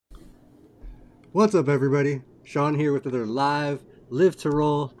What's up, everybody? Shawn here with another live Live to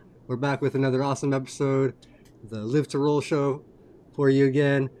Roll. We're back with another awesome episode, the Live to Roll show for you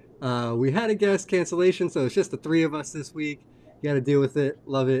again. We had a guest cancellation, so it's just the three of us this week. You got to deal with it,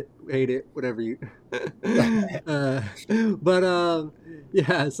 love it, hate it, whatever you. uh, but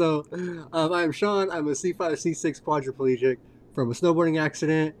yeah, so I'm Shawn. I'm a C5, C6 quadriplegic from a snowboarding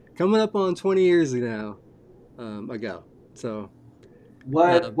accident coming up on 20 years now ago. So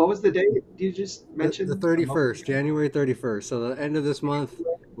What uh, what was the date you just the mentioned a moment 31st, ago? January 31st. So the end of this month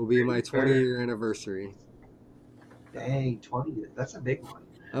will be my 31st. year anniversary. Dang, 20. That's a big one.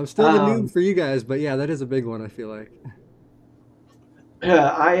 I'm still the noob Um, for you guys, but yeah, that is a big one, I feel like.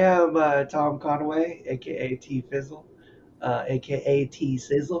 I am Tom Conway, aka T Fizzle, aka T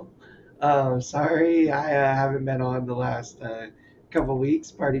Sizzle. Sorry, I haven't been on the last couple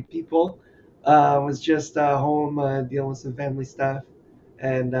weeks. Party people was just home dealing with some family stuff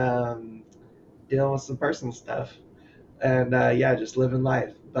and dealing with some personal stuff. And yeah, just living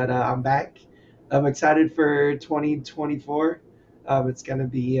life. But I'm back. I'm excited for 2024. It's going to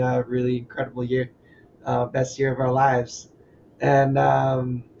be a really incredible year, best year of our lives, and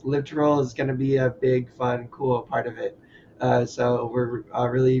Live to Roll is going to be a big, fun, cool part of it. So we're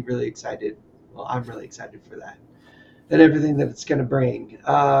really, really excited. Well, I'm really excited for that and everything that it's going to bring.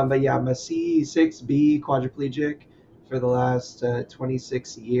 But yeah, I'm a C6B quadriplegic for the last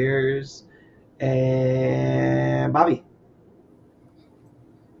 26 years. And Bobby.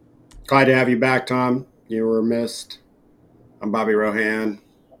 Glad to have you back, Tom. You were missed. I'm Bobby Rohan,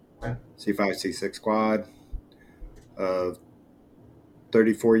 C5, C6 squad of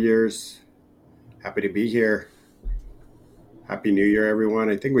 34 years. Happy to be here. Happy New Year, everyone.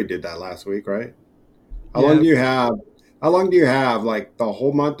 I think we did that last week, right? How long Yeah, do you have? How long do you have? Like the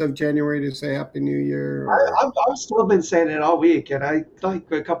whole month of January to say Happy New Year, or I've still been saying it all week, and I like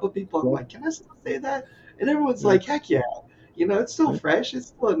a couple of people. I'm like, can I still say that? And everyone's yeah, like, heck yeah, it's still fresh. It's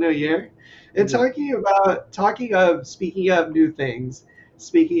still a new year. And yeah. talking of speaking of new things,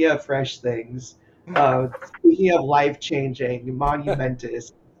 speaking of fresh things, speaking of life changing,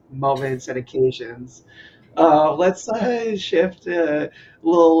 monumentous moments and occasions. Let's shift a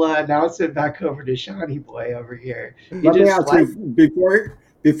little announcement back over to Shawnee Boy over here. He let me just ask like you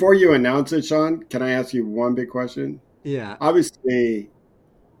before you announce it, Sean. Can I ask you one big question? Yeah, Obviously,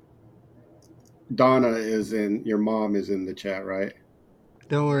 Donna is in. Your mom is in the chat, right?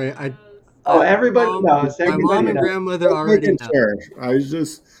 don't worry. Oh, everybody Mom, knows. my mom Everybody and knows. grandmother Just already making know. sure.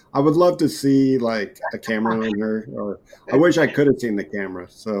 I would love to see like a camera on her, or I wish I could have seen the camera.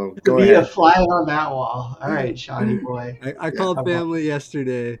 So go Be a ahead. fly on that wall. All right, Shawnee boy. I Yeah. called I'm on. family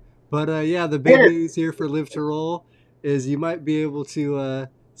yesterday, but yeah, the big Here. news here for Live to Roll is you might be able to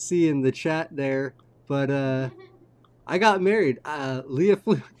see in the chat there, but I got married. Leah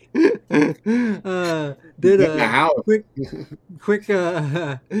Fluke You did get in the a house. quick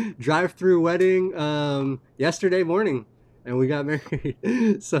drive-through wedding yesterday morning, and we got married.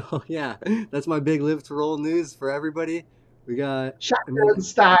 So yeah, that's my big Live to Roll news for everybody. We got Shotgun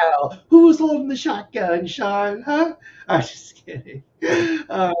style. Who's holding the shotgun, Sean? Huh? I'm just kidding.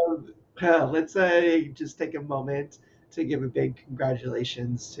 Um, let's just take a moment to give a big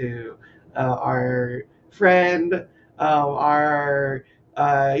congratulations to our friend, our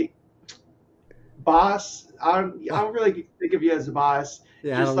boss. I don't really think of you as a boss,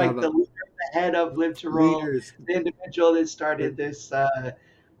 yeah, I just don't know like the about leader, the head of Live to Roll, leaders. the individual that started this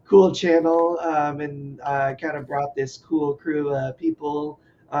cool channel and kind of brought this cool crew of people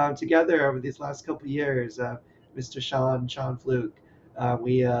together over these last couple years. Mr. Sean Fluke.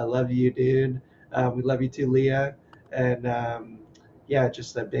 We love you, dude. We love you too, Leah. And yeah,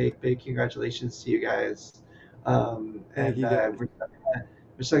 just a big congratulations to you guys. Thank And you guys.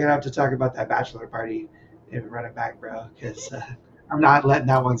 we're still gonna have to talk about that bachelor party and run it back, bro, because I'm not letting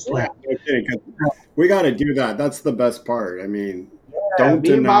that one Yeah, slip. no kidding. 'Cause we got to do that. That's the best part. I mean, Yeah, don't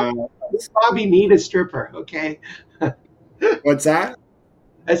deny. Me and Bobby need a stripper, okay? What's that?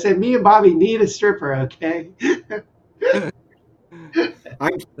 I said, me and Bobby need a stripper, okay? I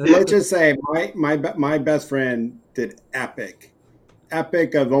That's let's just say my best friend did epic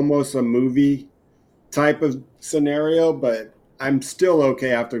of almost a movie type of scenario, but I'm still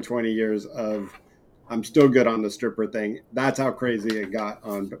okay after 20 years of I'm still good on the stripper thing. That's how crazy it got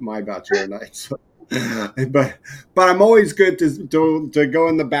on my bachelor night. So, but I'm always good to go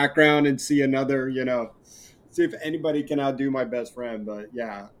in the background and see another, see if anybody can outdo my best friend. But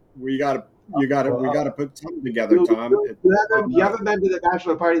yeah, we gotta put something together, Tom. It's on You us. haven't been to the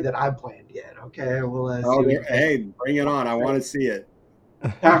bachelor party that I planned yet, okay? We'll Oh, see what you think. hey, bring it on! I want to see it.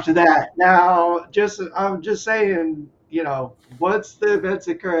 After that. Now, I'm just saying, once the events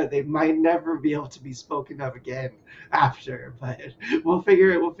occur, they might never be able to be spoken of again after. But we'll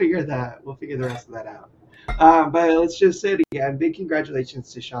figure the rest of that out. But let's just say it again. Big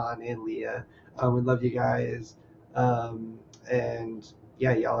congratulations to Shawn and Leah. We love you guys. And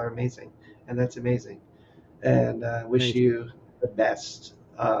yeah, y'all are amazing, and that's amazing. And wish Thank you. you the best,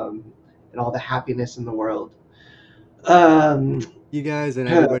 and all the happiness in the world. Um, You guys and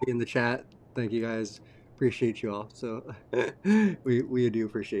everybody in the chat. Thank you guys. Appreciate you all. So we do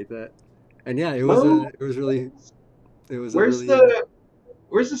appreciate that. And yeah, Mo, it was a where's really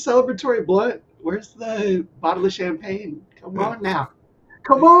the celebratory blunt? Where's the bottle of champagne? Come on now.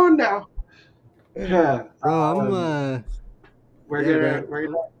 Come on now. Yeah. bro, I'm Um, we're yeah, gonna man. we're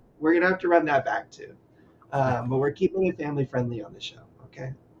gonna we're gonna have to run that back too. But we're keeping it family friendly on the show.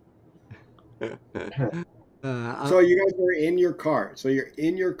 Okay. So you guys were in your car. So you're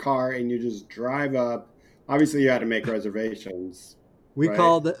in your car and you just drive up. Obviously, you had to make reservations, right?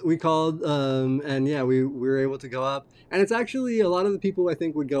 We called and yeah, we were able to go up. And it's actually a lot of the people I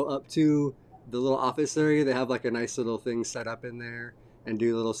think would go up to the little office area. They have like a nice little thing set up in there and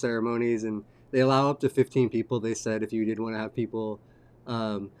do little ceremonies, and they allow up to 15 people, they said, if you did want to have people.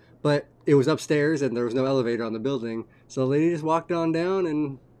 Um, but it was upstairs and there was no elevator on the building. So the lady just walked on down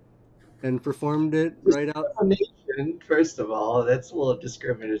and performed it right out. Discrimination, first of all, that's a little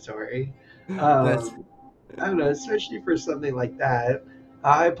discriminatory. That's Um, I don't know, especially for something like that.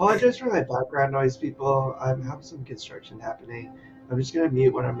 I apologize for my background noise, people. I'm having some construction happening. I'm just gonna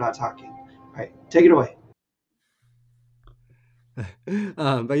mute when I'm not talking. All right, take it away.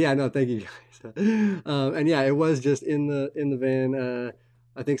 but yeah, no, thank you guys. And yeah, it was just in the van.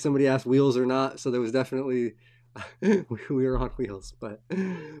 I think somebody asked wheels or not, so there was definitely we were on wheels. But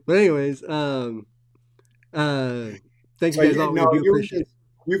anyways, uh, thank you So guys all. We no, do appreciate.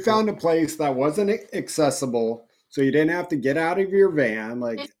 you Oh, found a place that wasn't accessible, so you didn't have to get out of your van.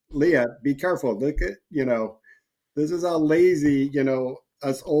 Like Leah, be careful. Look at this is how lazy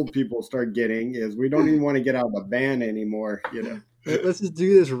us old people start getting is we don't even want to get out of the van anymore. let's just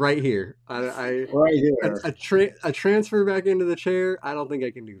do this right here. Right here. A transfer back into the chair. I don't think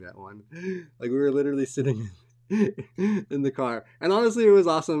I can do that one. Like we were literally sitting in the car, and honestly, it was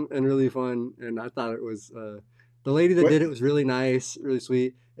awesome and really fun. And I thought it was the lady that What did it was really nice, really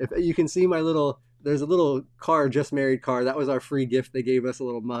sweet. If you can see my little, there's a little car, just married car. That was our free gift. They gave us a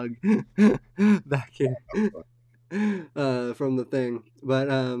little mug back here from the thing. But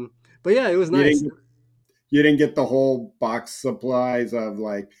yeah, it was you nice. didn't you didn't get the whole box supplies of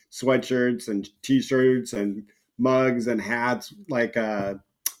like sweatshirts and t-shirts and mugs and hats like what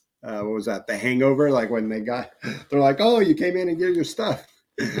was that? The Hangover, like when they're like, "Oh, you came in and get your stuff."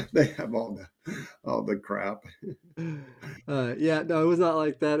 They have all the crap. Yeah, no, it was not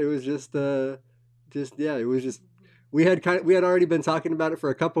like that. It was just yeah, it was just we had already been talking about it for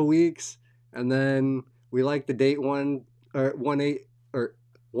a couple weeks, and then we liked the date one or 1/8 or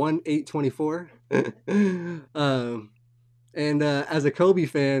 1/8/24. um, and as a Kobe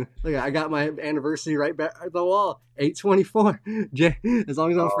fan, look, I got my anniversary right back at the wall, 8/24. As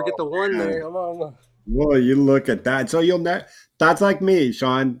long as I don't forget Oh the one there, man. come on. Well, you look at that. So you'll never. That's like me,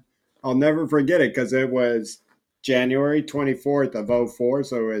 Shawn. I'll never forget it because it was January 24th of '04.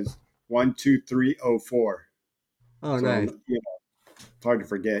 So it was 1 2 3 '04. Oh, So nice. it's hard to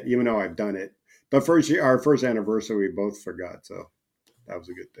forget, even though I've done it. The first year, our first anniversary, we both forgot. So that was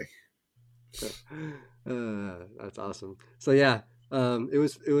a good thing. That's awesome. So yeah, it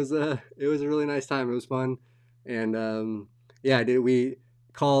was a really nice time. It was fun, and yeah, did we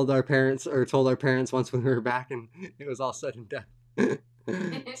called our parents or told our parents once when we were back, and it was all said and done.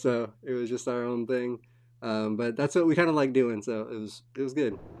 So it was just our own thing, but that's what we kind of like doing. So it was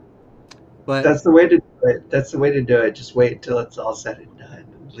good. But That's the way to do it. That's the way to do it. Just wait until it's all said and done.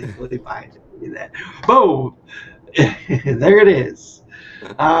 Legally bind it. Do that. Boom. There it is.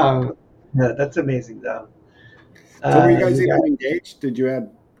 Yeah, that's amazing though. So were you guys You even got engaged? Did you have,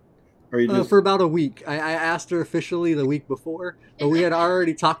 or you just for about a week, I asked her officially the week before, but we had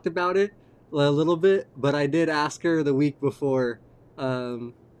already talked about it a little bit. But I did ask her the week before,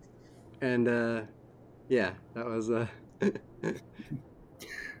 um, and yeah, that was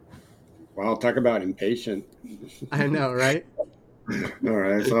well, talk about impatient. I know, right? All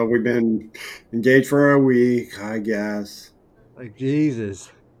right, so we've been engaged for a week, I guess. Like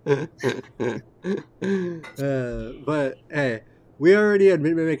Jesus. But hey, we already had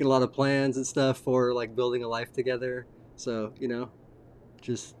been making a lot of plans and stuff for like building a life together. So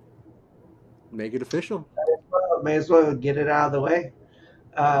just make it official. may as well get it out of the way.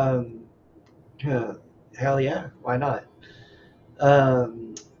 Um, hell yeah, why not?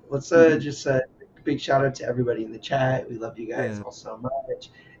 Um, let's Mhm. just big shout out to everybody in the chat. We love you guys Yeah. all so much.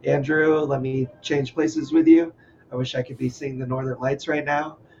 Andrew, let me change places with you. I wish I could be seeing the Northern Lights right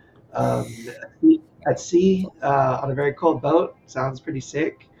now. Um, at sea on a very cold boat sounds pretty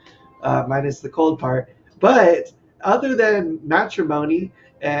sick, minus the cold part. But other than matrimony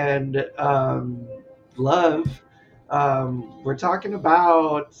and love, we're talking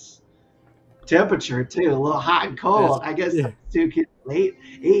about temperature too, a little hot and That's cold. I guess yeah. that's too late.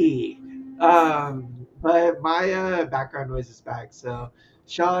 Hey, but my background noise is back. So,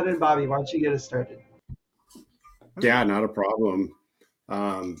 Sean and Bobby, why don't you get us started? All right. Yeah, not a problem.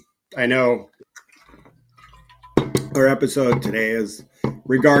 Um, I know our episode today is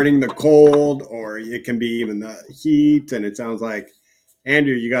regarding the cold, or it can be even the heat. And it sounds like,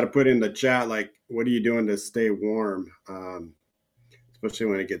 Andrew, you got to put in the chat, like, what are you doing to stay warm? Especially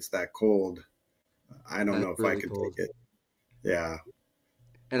when it gets that cold. I don't That's know if I really could take cold. it. Yeah,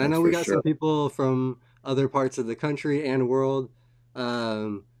 And I that's know we for got sure. some people from other parts of the country and world.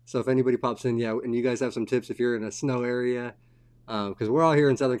 So if anybody pops in, yeah, and you guys have some tips if you're in a snow area, because we're all here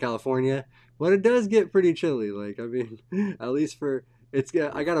in Southern California, but it does get pretty chilly. Like I mean, at least for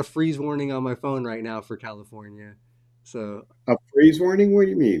I got a freeze warning on my phone right now for California, so A freeze warning? What do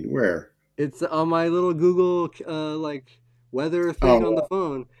you mean? Where? it's on my little Google like weather thing on the Oh,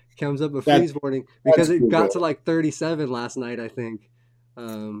 phone. Comes up a that freeze warning because that's it got to Google. like 37 last night, I think.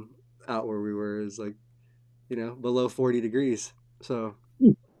 Out where we were is like below 40 degrees. So,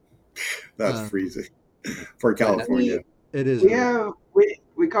 That's uh, freezing for but no, California. it is We really have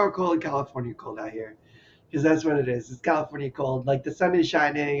we call cold California cold out here because that's what it is. It's California cold. Like the sun is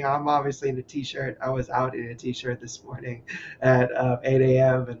shining. I'm obviously in a t-shirt. I was out in a t-shirt this morning at 8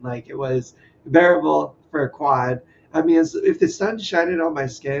 a.m. and like it was bearable for a quad. I mean, if the sun's shining on my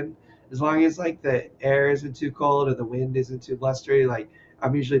skin, as long as like the air isn't too cold or the wind isn't too blustery, like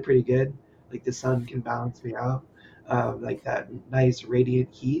I'm usually pretty good. Like the sun can balance me out, like that nice radiant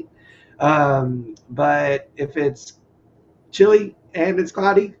heat. But if it's chilly and it's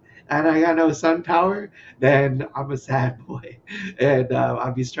cloudy and I got no sun power, then I'm a sad boy and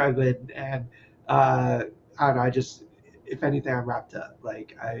I'll be struggling. And I don't know, I just, if anything, I'm wrapped up.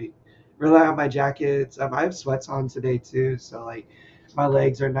 Like I rely on my jackets. I have sweats on today too. So like my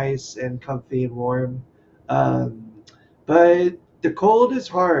legs are nice and comfy and warm. Um, but the cold is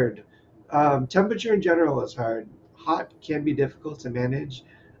hard. Temperature in general is hard. Hot can be difficult to manage.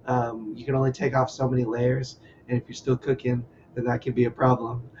 You can only take off so many layers, and if you're still cooking, then that can be a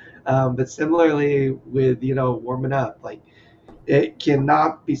problem. But similarly with warming up, like it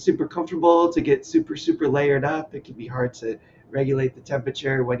cannot be super comfortable to get super layered up. It can be hard to regulate the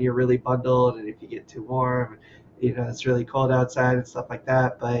temperature when you're really bundled, and if you get too warm, it's really cold outside and stuff like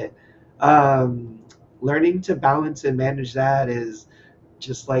that. But um, learning to balance and manage that is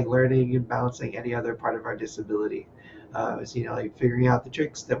just like learning and balancing any other part of our disability. Is like figuring out the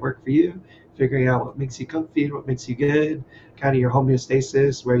tricks that work for you, figuring out what makes you comfy and what makes you good, kind of your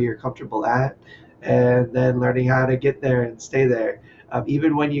homeostasis, where you're comfortable at, and then learning how to get there and stay there.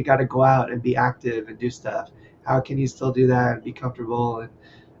 Even when you got to go out and be active and do stuff, how can you still do that and be comfortable and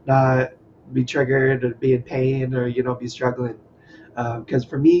not be triggered or be in pain or be struggling? Because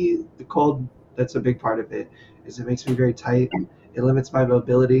for me, the cold, that's a big part of it. Is it makes me very tight. It limits my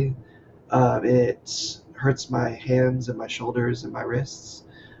mobility. It hurts my hands and my shoulders and my wrists,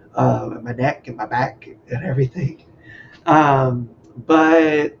 and my neck and my back and everything. Um,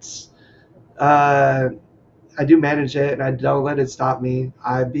 but uh, I do manage it and I don't let it stop me.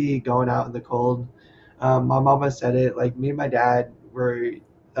 I be going out in the cold. My mama said it. Like me and my dad were.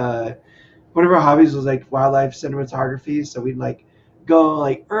 Uh, One of our hobbies was like wildlife cinematography. So we'd like go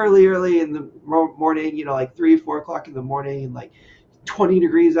like early in the morning, like 3, 4 o'clock in the morning, and like 20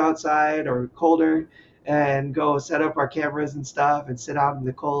 degrees outside or colder, and go set up our cameras and stuff and sit out in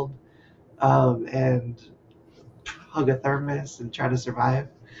the cold, and hug a thermos and try to survive.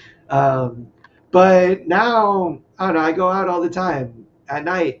 Um, but now, I don't know, I go out all the time at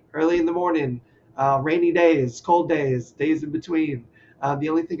night, early in the morning, rainy days, cold days, days in between. The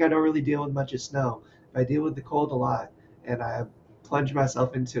only thing I don't really deal with much is snow. I deal with the cold a lot, and I plunge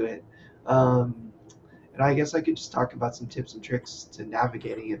myself into it. Um, and I guess I could just talk about some tips and tricks to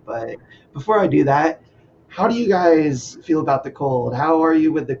navigating it. But before I do that, how do you guys feel about the cold? How are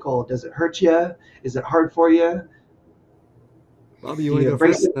you with the cold? Does it hurt you? Is it hard for you? Bobby. You Do want you to go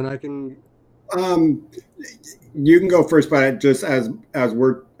embrace first? it? Then I can. Um, you can go first, but just as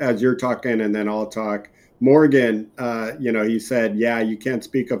you're talking, and then I'll talk. Morgan, he said, "Yeah, you can't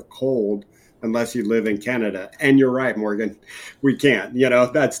speak of cold unless you live in Canada," and you're right, Morgan. We can't.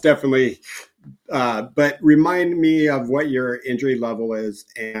 That's definitely. But remind me of what your injury level is,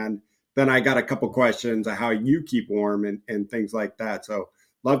 and then I got a couple questions of how you keep warm and things like that. So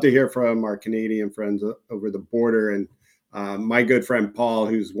love to hear from our Canadian friends over the border. And my good friend Paul,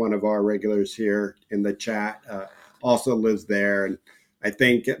 who's one of our regulars here in the chat, also lives there. And I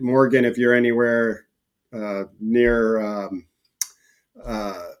think, Morgan, if you're anywhere near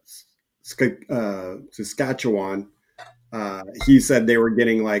uh, Saskatchewan, he said they were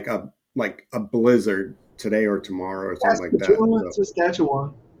getting like a blizzard today or tomorrow or something like that. Saskatchewan, So,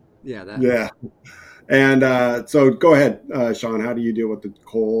 Saskatchewan. Yeah, that. yeah. And so go ahead, Shawn. How do you deal with the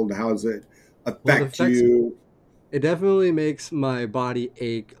cold? How does it Well, it affect affects. you? It definitely makes my body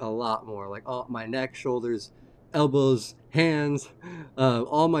ache a lot more. Like all my neck, shoulders, elbows, hands,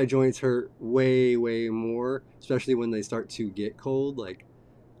 all my joints hurt way, way more. Especially when they start to get cold. Like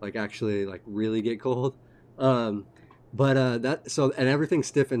actually like really get cold. Um, but that so and everything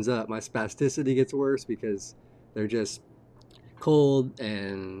stiffens up. My spasticity gets worse because they're just cold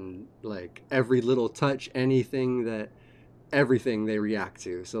and like every little touch, everything they react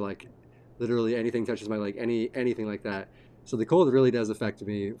to. So like literally anything touches my leg, anything like that. So the cold really does affect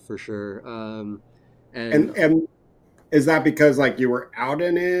me for sure. And And is that because like you were out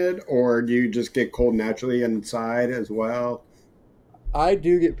in it, or do you just get cold naturally inside as well? I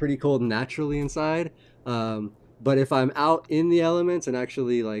do get pretty cold naturally inside. But if I'm out in the elements and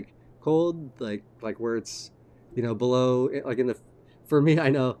actually like cold, like where it's below like in the for me, I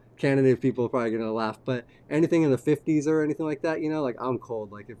know Canada people are probably gonna laugh, but anything in the 50s or anything like that, like I'm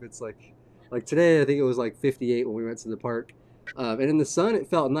cold. Like if it's like today, I think it was like 58 when we went to the park, and in the sun it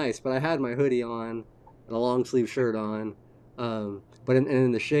felt nice, but I had my hoodie on and a long sleeve shirt on, but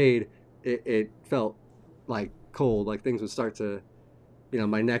in the shade it felt like cold. Like things would start to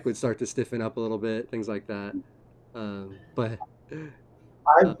my neck would start to stiffen up a little bit, things like that. But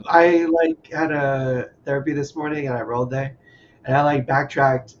I uh, I like had a therapy this morning and I rolled there, and I like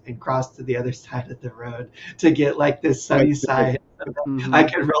backtracked and crossed to the other side of the road to get like this I sunny did. side. I hmm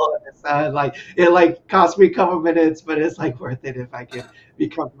could roll in the sun. Like it like cost me a couple minutes, but it's like worth it if I could be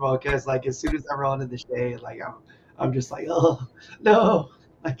comfortable. Because like as soon as I'm rolling in the shade, like I'm just like, oh no,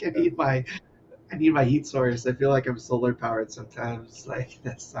 like I need my heat source. I feel like I'm solar powered sometimes. Like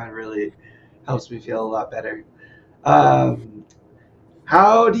that sun really helps me feel a lot better. Um,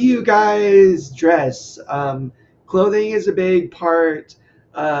 how do you guys dress? Clothing is a big part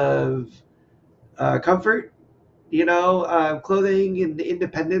of comfort. Clothing and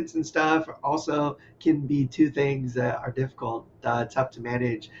independence and stuff also can be two things that are difficult, tough to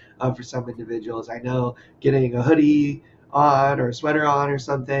manage for some individuals. I know getting a hoodie on or a sweater on or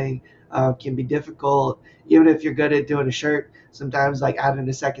something can be difficult, even if you're good at doing a shirt. Sometimes, like adding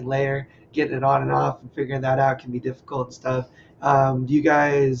a second layer, getting it on and off, and figuring that out can be difficult and stuff. Do you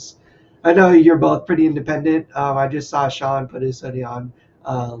guys? I know you're both pretty independent. I just saw Shawn put his hoodie on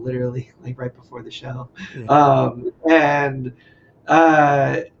literally like right before the show. yeah. And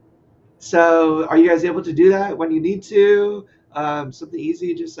uh, so, are you guys able to do that when you need to? Something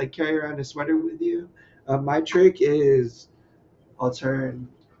easy, just like carry around a sweater with you. My trick is I'll turn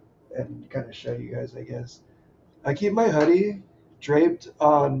and kind of show you guys, I guess. I keep my hoodie draped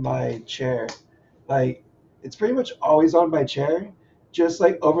on my chair. Like, it's pretty much always on my chair, just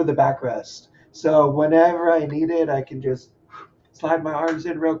like over the backrest. So, whenever I need it, I can just slide my arms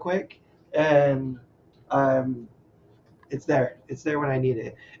in real quick and um, it's there. It's there when I need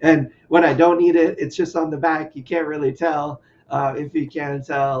it. And when I don't need it, it's just on the back. You can't really tell. If you can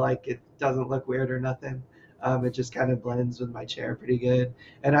tell, like it doesn't look weird or nothing. It just kind of blends with my chair pretty good.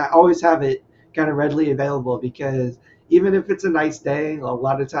 And I always have it kind of readily available because even if it's a nice day, a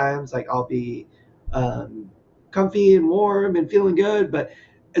lot of times like I'll be um, comfy and warm and feeling good. But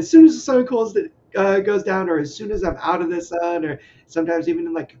as soon as the sun goes down, or as soon as I'm out of the sun, or sometimes even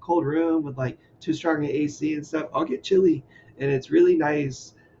in like a cold room with like too strong an AC and stuff, I'll get chilly, and it's really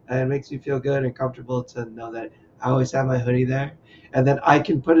nice and it makes me feel good and comfortable to know that I always have my hoodie there, and then I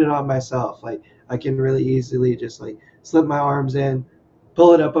can put it on myself. Like I can really easily just like slip my arms in,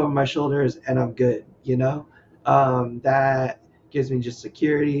 pull it up over my shoulders, and I'm good. That gives me just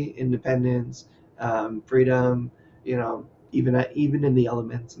security, independence, freedom. Even in the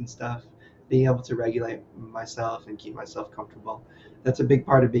elements and stuff, being able to regulate myself and keep myself comfortable. That's a big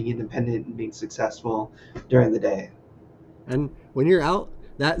part of being independent and being successful during the day. And when you're out,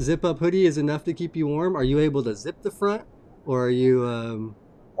 that zip up hoodie is enough to keep you warm. Are you able to zip the front, or are you?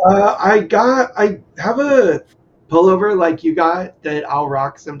 I have a pullover like you got that I'll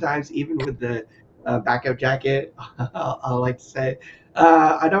rock sometimes, even with the backup jacket. I like to say,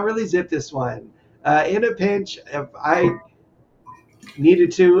 I don't really zip this one. In a pinch, if I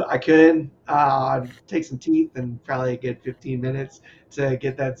Needed to, I could take some teeth and probably a good 15 minutes to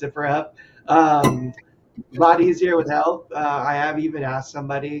get that zipper up. A lot easier with help. I have even asked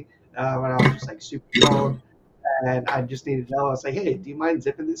somebody when I was just like super cold and I just needed help. I was like, hey, do you mind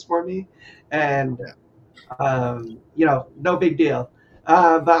zipping this for me? And Yeah. no big deal.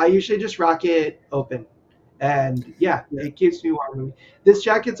 But I usually just rock it open, and yeah, Yeah. it keeps me warm. This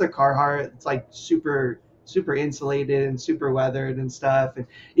jacket's a Carhartt. It's like super insulated and super weathered and stuff. And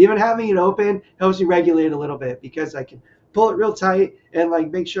even having it open helps me regulate a little bit because I can pull it real tight and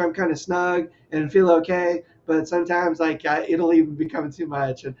like make sure I'm kind of snug and feel okay. But sometimes it'll even become too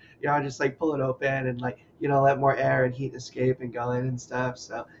much, and I just like pull it open and like let more air and heat escape and go in and stuff.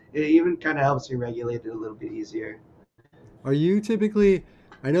 So it even kind of helps me regulate it a little bit easier. Are you typically?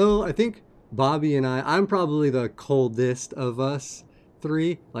 I think Bobby and I'm probably the coldest of us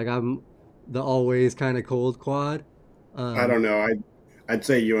three. Like I'm the always kind of cold quad. I Um, don't know. I'd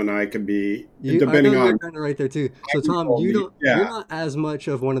say you and I could be, I know depending you're on kind of right there too. So you Tom, told me. you're Yeah, not as much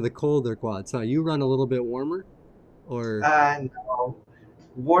of one of the colder quads, huh? You run a little bit warmer, or No,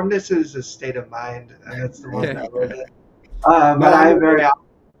 warmness is a state of mind, and that's the one yeah. I live in. no, I'm a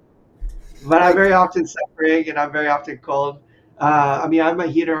But I like very often suffering, and I'm very often cold. I mean, I have my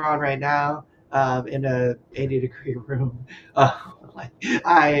heater on right now in a 80-degree room. Like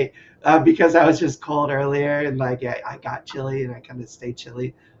I because I was just cold earlier, and like I got chilly, and I kind of stay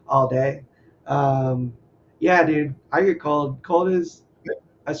chilly all day. Um, yeah, dude, I get cold.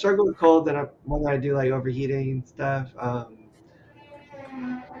 I struggle with cold that more than I do like overheating and stuff.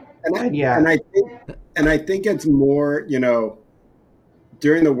 and I, And and yeah, I think and I think it's more,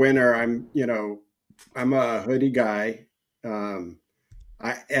 during the winter. I'm a hoodie guy. Um,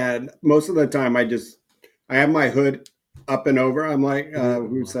 and most of the time I have my hood up and over. I'm like,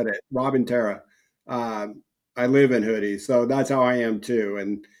 who said it? Robin Terra. Um, I live in hoodies, so that's how I am too.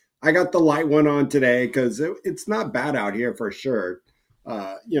 And I got the light one on today because it's not bad out here for sure.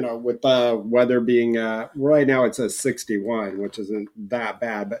 With the weather being right now, it's a 61, which isn't that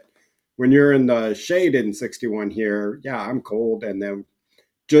bad. But when you're in the shade in 61 here, yeah, I'm cold. And then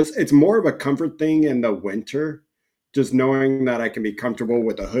just it's more of a comfort thing in the winter, just knowing that I can be comfortable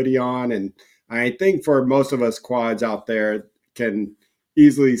with a hoodie on. And I think for most of us quads out there can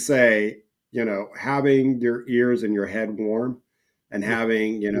easily say, having your ears and your head warm and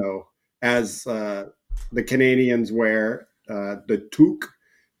having, as the Canadians wear, the toque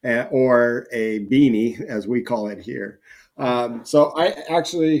or a beanie, as we call it here. So I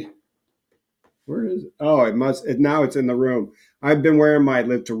actually where is it? Oh, now it's in the room. I've been wearing my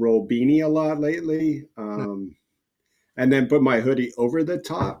Live to Roll beanie a lot lately, and then put my hoodie over the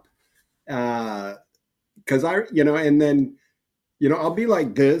top. Because and then, I'll be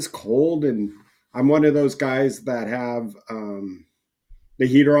like this cold, and I'm one of those guys that have the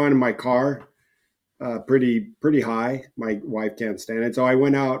heater on in my car pretty high. My wife can't stand it. So I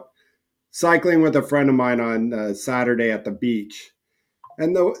went out cycling with a friend of mine on Saturday at the beach.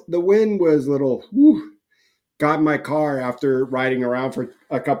 And the wind was a little, whew, got in my car after riding around for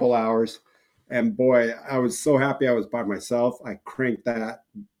a couple hours. And boy, I was so happy I was by myself. I cranked that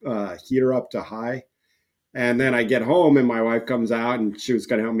heater up to high. And then I get home and my wife comes out and she was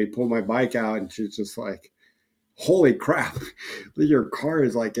going to help me pull my bike out. And she's just like, holy crap, your car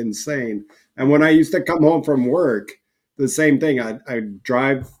is like insane. And when I used to come home from work, the same thing. I'd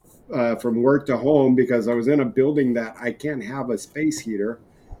drive from work to home because I was in a building that I can't have a space heater.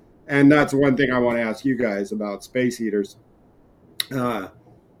 And that's one thing I want to ask you guys about space heaters. Uh,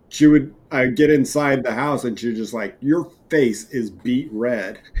 I'd get inside the house and she's just like, your face is beat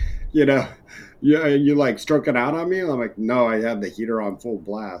red. You know, you like stroking out on me. And I'm like, no, I have the heater on full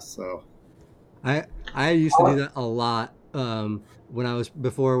blast. So I I used to do that a lot when I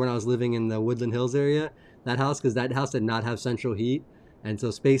was living in the Woodland Hills area. That house, because that house did not have central heat, and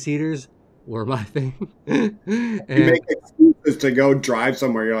so space heaters were my thing. you And make excuses to go drive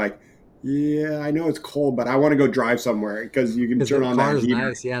somewhere. You're like, yeah, I know it's cold, but I want to go drive somewhere because you can because the turn on car that is heater.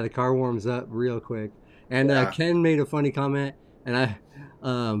 nice, yeah, the car warms up real quick. And Yeah. Ken made a funny comment, and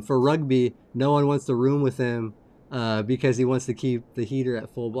for rugby, no one wants to room with him because he wants to keep the heater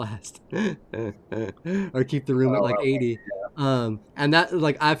at full blast or keep the room at like Oh, 80. And that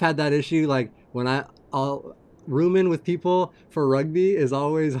like I've had that issue like when I'll rooming with people for rugby is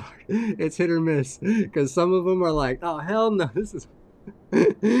always hard. It's hit or miss because some of them are like, oh hell no, this is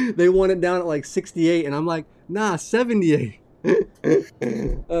they want it down at like 68, and I'm like, nah, 78.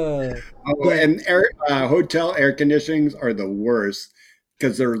 oh, But and hotel air conditionings are the worst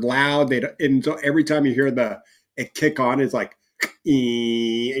because they're loud. And so every time you hear the it kick on, it's like,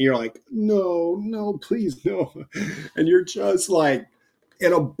 and and you're like, no, no, please, no. And you're just like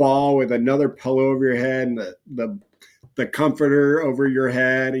in a ball with another pillow over your head and the comforter over your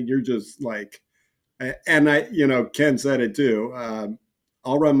head, and you're just like, and Ken said it too.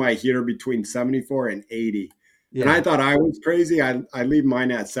 I'll run my heater between 74 and 80. And I Yeah. thought I was crazy. I leave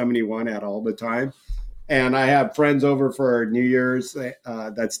mine at 71 at all the time. And I have friends over for New Year's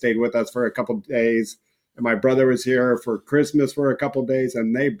that stayed with us for a couple of days. And my brother was here for Christmas for a couple of days.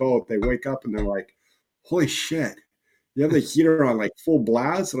 And they wake up and they're like, holy shit, you have the heater on like full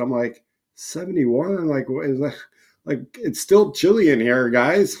blast? And I'm like, 71? I'm like, what is that? Like, it's still chilly in here,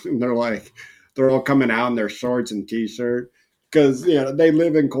 guys. And they're all coming out in their shorts and t-shirt because, they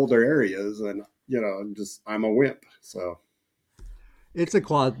live in colder areas. And, I'm a wimp. So It's a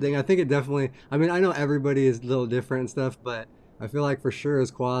quad thing. I think it definitely. I mean, I know everybody is a little different and stuff, but I feel like for sure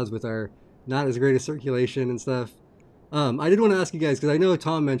as quads with our not as great a circulation and stuff. I did want to ask you guys because I know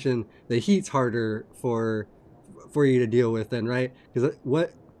Tom mentioned the heat's harder for you to deal with, then, right? Because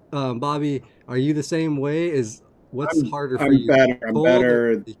what, Bobby, are you the same way? Is what's harder for I'm you, better. I'm cold or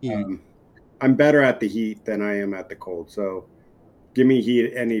better. the heat? I'm better at the heat than I am at the cold. So give me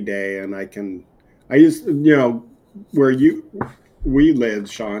heat any day, and I can. I used, where we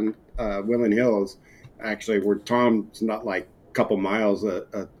live, Shawn, Willen Hills, actually, where Tom's not like a couple miles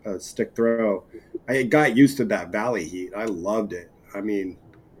a stick throw. I got used to that valley heat. I loved it. I mean,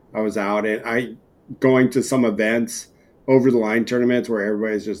 I was out and I going to some events, over the line tournaments where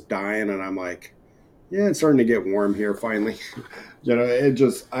everybody's just dying, and I'm like, yeah, it's starting to get warm here finally. It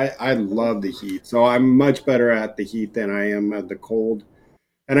just I love the heat. So I'm much better at the heat than I am at the cold.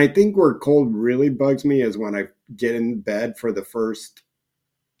 And I think where cold really bugs me is when I get in bed for the first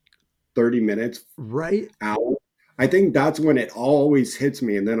 30 minutes, Right? hour. I think that's when it always hits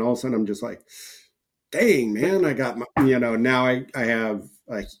me. And then all of a sudden I'm just like, dang, man, I got my, now I have,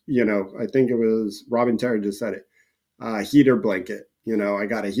 I think it was Robin Terry just said it, heater blanket. I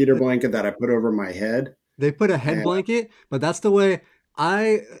got a heater blanket that I put over my head. They put a head And blanket, but that's the way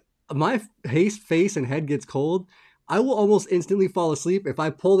I my face and head gets cold. I will almost instantly fall asleep if I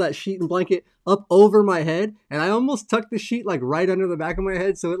pull that sheet and blanket up over my head, and I almost tuck the sheet like right under the back of my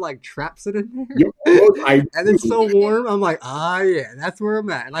head so it like traps it in you there. almost, I And do. it's so warm, I'm like, yeah, that's where I'm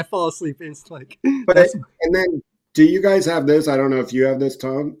at, and I fall asleep instantly. But That's and then do you guys have this? I don't know if you have this,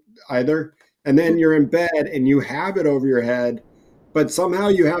 Tom, either. And then you're in bed and you have it over your head, but somehow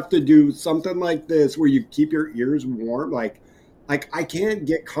you have to do something like this where you keep your ears warm. Like I can't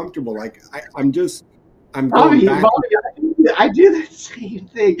get comfortable. I'm going Bobby, back. I do the same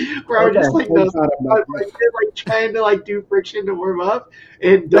thing where I'm Okay, just like thank those God I'm not like trying to like do friction to warm up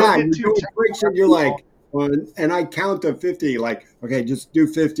and don't Yeah, get you're too doing friction. You're tired. like, and I count to 50, like, okay, just do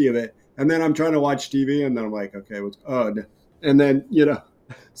 50 of it. And then I'm trying to watch TV, and then I'm like, okay, and then,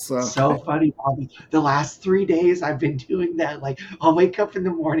 so So funny, Bobby. The last 3 days I've been doing that. Like I'll wake up in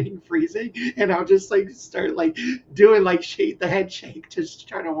the morning freezing and I'll just like start like doing like shake the head shake just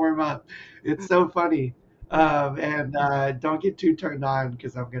trying to warm up. It's so funny. And don't get too turned on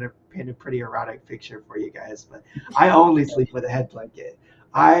because I'm gonna paint a pretty erotic picture for you guys. But I only sleep with a head blanket.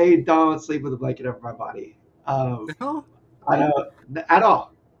 I don't sleep with a blanket over my body. no. I don't at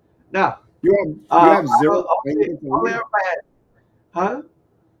all. No. you have zero Only, blankets on only you? over my head. Huh?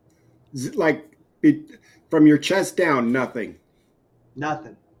 Like, from your chest down, nothing.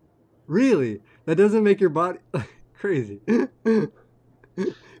 Nothing. Really? That doesn't make your body crazy. But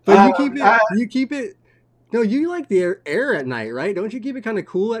you keep Um, it. I, You keep it. No, you like the air at night, right? Don't you keep it kind of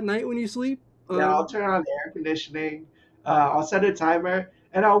cool at night when you sleep? Yeah, I'll turn on the air conditioning. I'll set a timer,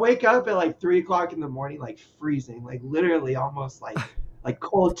 and I'll wake up at like 3 o'clock in the morning, like freezing, like literally almost like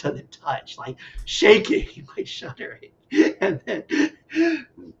cold to the touch, like shaking, like shuddering. And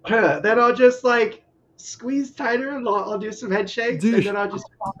then I'll just like squeeze tighter, and I'll do some head shakes, and Dude, then I'll just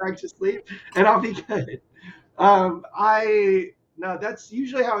fall back to sleep, and I'll be good. I no, that's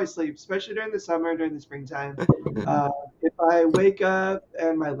usually how I sleep, especially during the summer, during the springtime. Uh, if I wake up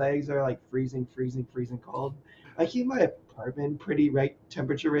and my legs are like freezing, freezing, freezing cold, I keep my apartment pretty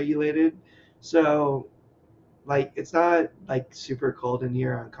temperature regulated, so like it's not like super cold in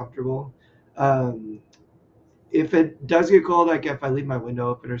here, uncomfortable. Um, if it does get cold, like if I leave my window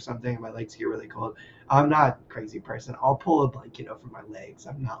open or something and my legs get really cold, I'm not a crazy person. I'll pull a blanket over my legs.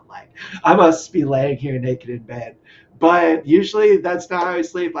 I'm not like I must be laying here naked in bed. But usually that's not how I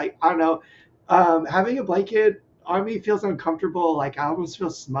sleep. Like I don't know. Having a blanket on me feels uncomfortable. Like I almost feel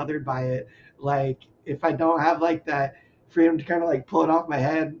smothered by it. Like if I don't have like that freedom to kind of like pull it off my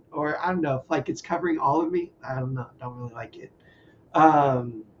head, or I don't know, if like it's covering all of me. I don't know. Don't really like it.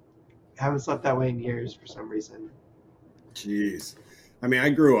 Um, haven't slept that way in years for some reason. Jeez. I mean, I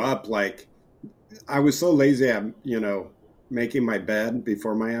grew up like I was so lazy at, making my bed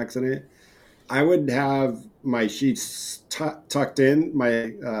before my accident. I would have my sheets tucked in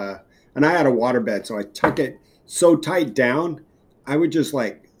and I had a water bed, so I tuck it so tight down. I would just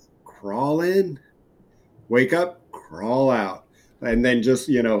like crawl in, wake up, crawl out, and then just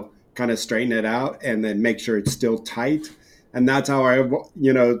kind of straighten it out, and then make sure it's still tight. And that's how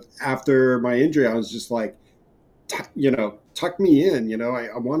after my injury, I was just like, tuck me in.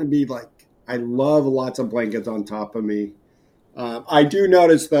 I want to be like, I love lots of blankets on top of me. I do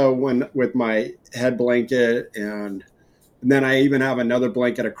notice though when with my head blanket and then I even have another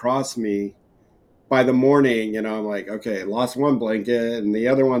blanket across me. By the morning, I'm like, okay, lost one blanket and the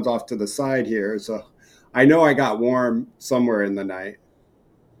other one's off to the side here. So I know I got warm somewhere in the night.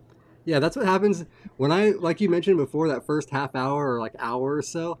 Yeah, that's what happens when I, like you mentioned before, that first half hour or like hour or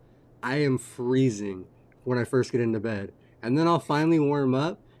so, I am freezing when I first get into bed. And then I'll finally warm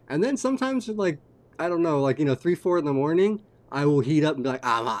up. And then sometimes, like, I don't know, like, 3, 4 in the morning, I will heat up and be like,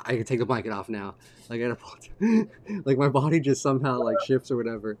 I can take the blanket off now. Like, like my body just somehow like shifts or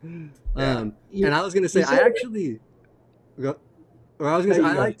whatever. Yeah. And I was going to say, You I said actually, or I was gonna there say you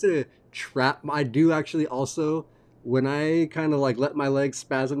I go. like to trap. I do actually also when I kind of like let my legs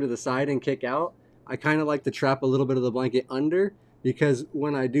spasm to the side and kick out. I kind of like to trap a little bit of the blanket under because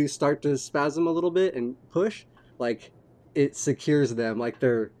when I do start to spasm a little bit and push, like it secures them. Like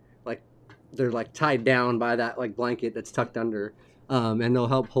they're like tied down by that like blanket that's tucked under, and they'll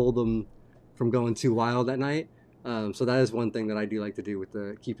help hold them from going too wild at night. So that is one thing that I do like to do with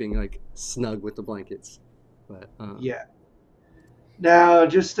the keeping like snug with the blankets. But Yeah. Now,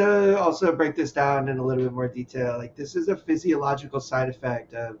 just to also break this down in a little bit more detail, like this is a physiological side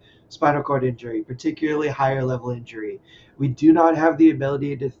effect of spinal cord injury, particularly higher level injury. We do not have the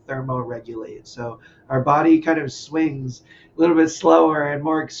ability to thermoregulate. So our body kind of swings a little bit slower and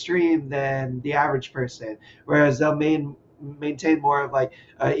more extreme than the average person, whereas they'll maintain more of like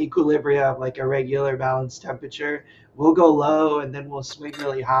equilibrium, like a regular balanced temperature. We'll go low and then we'll swing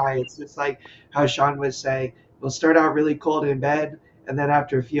really high. It's just like how Shawn was saying. We'll start out really cold in bed, and then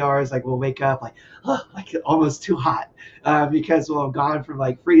after a few hours, like we'll wake up like, oh, like almost too hot, because we'll have gone from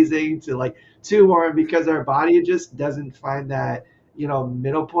like freezing to like too warm because our body just doesn't find that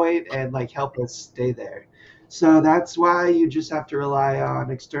middle point and like help us stay there. So that's why you just have to rely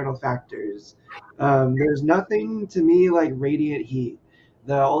on external factors. There's nothing to me like radiant heat,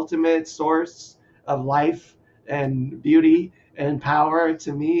 the ultimate source of life and beauty and power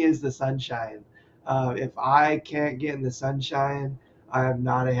to me is the sunshine. If I can't get in the sunshine, I am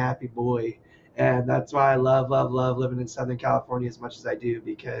not a happy boy. And that's why I love, love, love living in Southern California as much as I do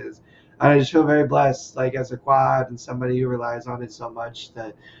because I just feel very blessed, like as a quad and somebody who relies on it so much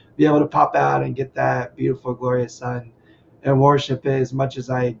to be able to pop out and get that beautiful, glorious sun and worship it as much as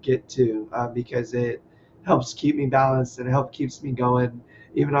I get to because it helps keep me balanced and it helps keeps me going.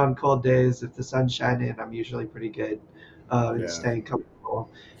 Even on cold days, if the sun's shining, I'm usually pretty good in Yeah. staying comfortable.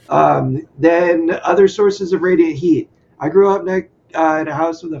 Then other sources of radiant heat. I grew up in a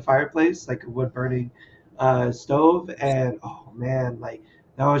house with a fireplace, like a wood burning stove, and oh man, like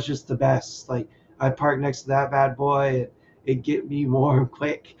that was just the best. Like I'd park next to that bad boy, and it'd get me warm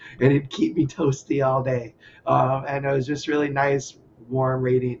quick, and it'd keep me toasty all day. And it was just really nice, warm,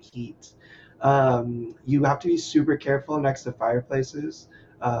 radiant heat. You have to be super careful next to fireplaces.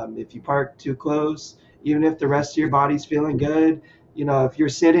 If you park too close, even if the rest of your body's feeling good, if you're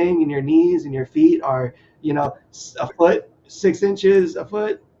sitting and your knees and your feet are, a foot, 6 inches, a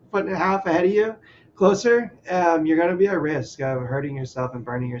foot, foot and a half ahead of you, closer, you're going to be at risk of hurting yourself and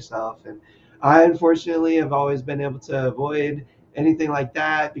burning yourself. And I unfortunately have always been able to avoid anything like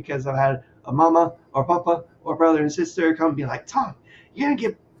that because I've had a mama or papa or brother and sister come and be like, Tom, you're gonna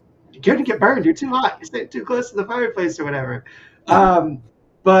get you're gonna get burned. You're too hot. You're sitting too close to the fireplace or whatever. Um,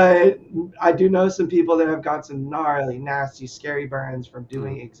 but I do know some people that have got some gnarly, nasty, scary burns from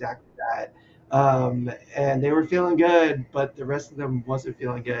doing exactly that. And they were feeling good, but the rest of them wasn't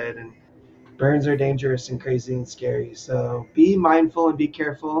feeling good. And burns are dangerous and crazy and scary. So be mindful and be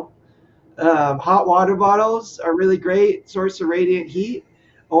careful. Hot water bottles are really great source of radiant heat,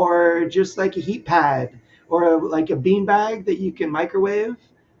 or just like a heat pad, or like a bean bag that you can microwave.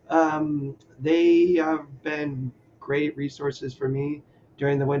 They have been great resources for me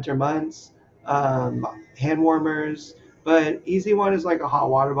during the winter months. Hand warmers, but easy one is like a hot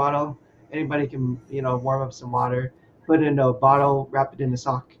water bottle. Anybody can warm up some water, put it in a bottle, wrap it in a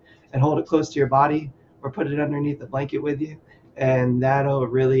sock, and hold it close to your body, or put it underneath the blanket with you, and that'll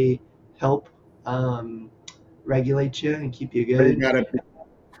really help um, regulate you and keep you But you good. got to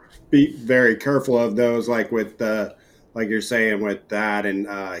be very careful of those, like with the like you're saying with that and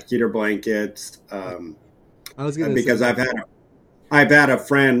heater blankets. I was gonna say Because that. I've had a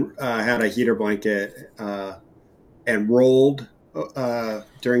friend had a heater blanket and rolled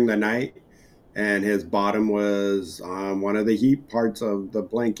during the night, and his bottom was on one of the heat parts of the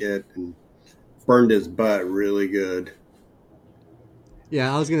blanket and burned his butt really good.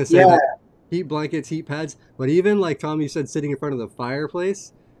 Yeah, I was gonna say Yeah, that heat blankets, heat pads, but even like Tom, you said sitting in front of the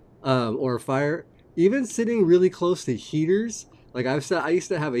fireplace, or a fire, even sitting really close to heaters. Like I've said, I used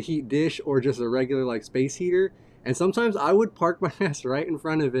to have a heat dish or just a regular like space heater, and sometimes I would park my ass right in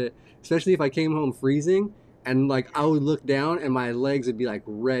front of it, especially if I came home freezing, and like I would look down and my legs would be like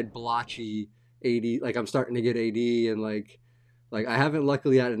red blotchy AD, like I'm starting to get AD, and like I haven't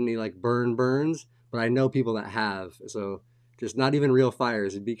luckily had any like burns, but I know people that have, so just not even real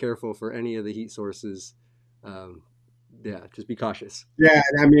fires. Be careful for any of the heat sources. Um, yeah, just be cautious. Yeah,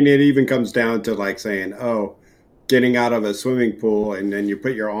 I mean, it even comes down to like saying, "Oh, getting out of a swimming pool, and then you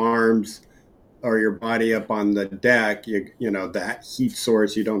put your arms or your body up on the deck. You know that heat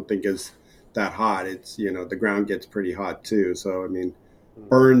source you don't think is that hot. It's the ground gets pretty hot too. So I mean,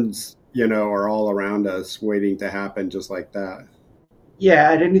 burns are all around us, waiting to happen, just like that.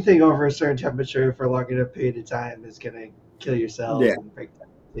 yeah, and anything over a certain temperature for a long enough period of time is gonna kill your cells Yeah, and break down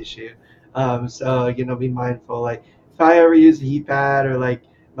tissue. So be mindful. Like if I ever use a heat pad or like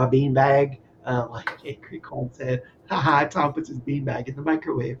my bean bag, like Angry Cole said, haha, Tom puts his bean bag in the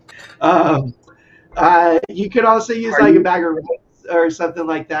microwave. Um, you could also use are like a you? bag of rice or something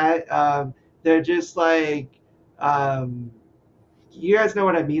like that. They're just like um, you guys know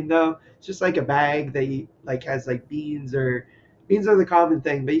what I mean, though. It's just like a bag that like has like beans, or beans are the common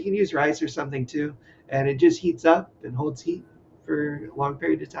thing, but you can use rice or something too, and it just heats up and holds heat for a long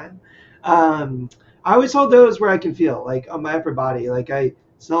period of time. Um, I always hold those where I can feel, like on my upper body. Like I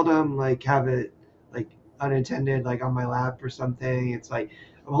seldom like have it like unattended, like on my lap or something. It's like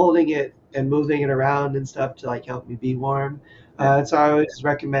I'm holding it and moving it around and stuff to like help me be warm. So I always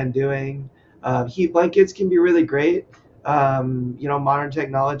recommend doing. Heat blankets can be really great. Modern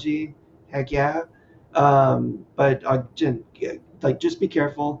technology, heck yeah. But like just be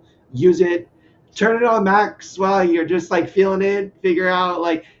careful. Use it. Turn it on max while you're just like feeling it. Figure out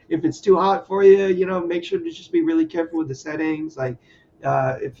like if it's too hot for you. Make sure to just be really careful with the settings. Like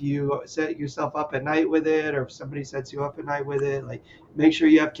if you set yourself up at night with it, or if somebody sets you up at night with it, like make sure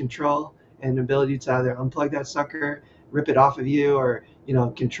you have control and ability to either unplug that sucker, rip it off of you, or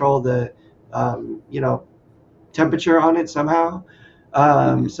control the um, you know temperature on it somehow,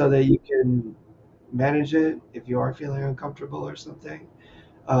 Mhm. so that you can manage it if you are feeling uncomfortable or something.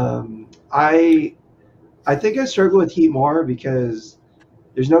 I think I struggle with heat more because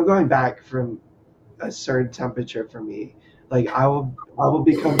there's no going back from a certain temperature for me. Like I will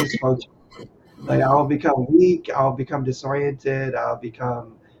become dysfunctional. Like I will become weak. I'll become disoriented. I'll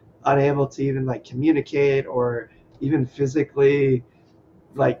become unable to even like communicate or even physically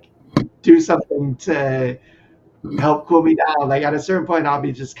like do something to help cool me down. Like at a certain point, I'll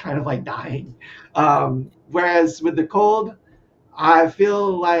be just kind of like dying. Whereas with the cold, I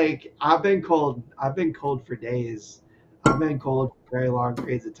feel like I've been cold. I've been cold for days. I've been cold for very long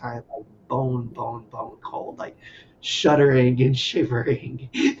periods of time, like bone cold, like shuddering and shivering,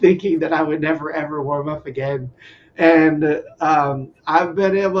 thinking that I would never ever warm up again. And I've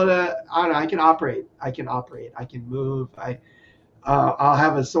been able to. I don't know. I can operate. I can operate. I can move. I'll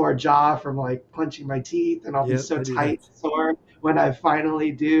have a sore jaw from like punching my teeth, and I'll be Yep, so I do that. tight and sore when I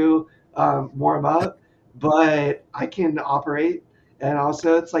finally do warm up. But I can operate, and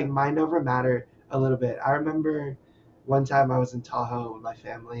also it's like mind over matter a little bit. I remember one time I was in Tahoe with my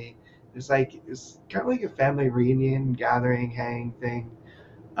family. It was kind of like a family reunion, gathering, hang thing,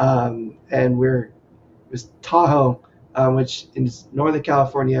 and it was Tahoe, which in Northern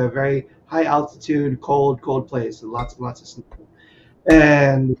California, a very high altitude, cold place, with lots and lots of snow,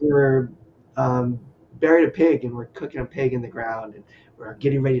 and we were um, buried a pig, and we're cooking a pig in the ground, and we're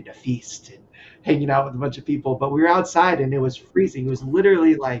getting ready to feast and hanging out with a bunch of people. But we were outside, and it was freezing. It was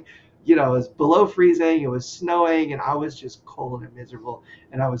literally like, it was below freezing. It was snowing, and I was just cold and miserable.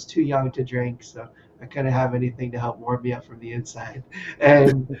 And I was too young to drink, so I couldn't have anything to help warm me up from the inside.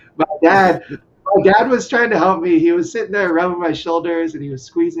 And my dad, my dad was trying to help me. He was sitting there rubbing my shoulders, and he was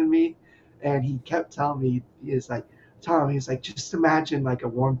squeezing me, and he kept telling me, he was like, Tom, he's like, just imagine like a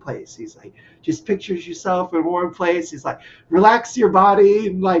warm place. He's like, just pictures yourself in a warm place. He's like, relax your body,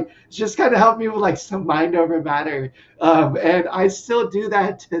 and like just kind of help me with like some mind over matter. And I still do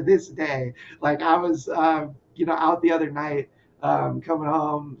that to this day. Like I was, out the other night, coming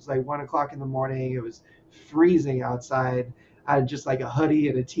home. It was like 1 o'clock in the morning. It was freezing outside. I had just like a hoodie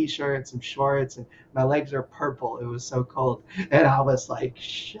and a t-shirt and some shorts, and my legs are purple. It was so cold, and I was like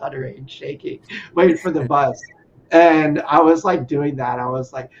shuddering, shaking, waiting for the bus. And I was like doing that. I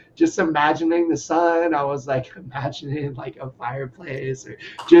was like just imagining the sun. I was like imagining like a fireplace, or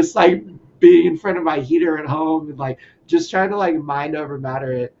just like being in front of my heater at home, and like just trying to like mind over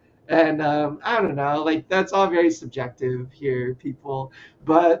matter it. And I don't know, like that's all very subjective here, people.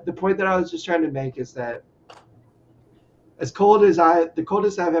 But the point that I was just trying to make is that the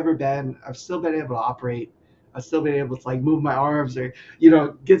coldest I've ever been, I've still been able to operate. I've still been able to like move my arms, or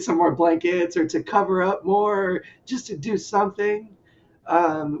get some more blankets, or to cover up more, or just to do something.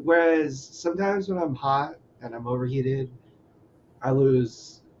 Whereas sometimes when I'm hot and I'm overheated, I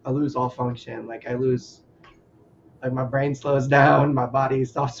lose all function. Like I lose, like my brain slows down, my body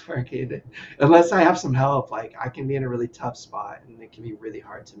stops working. Unless I have some help, like I can be in a really tough spot, and it can be really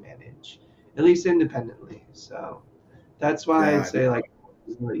hard to manage, at least independently. So that's why I'd Yeah. say like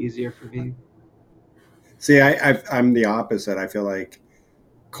it's a little easier for me. See, I'm the opposite. I feel like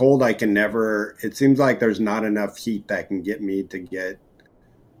cold, I can never, it seems like there's not enough heat that can get me to get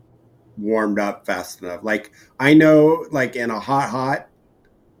warmed up fast enough. Like, I know, like, in a hot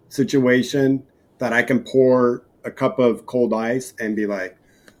situation, that I can pour a cup of cold ice and be like,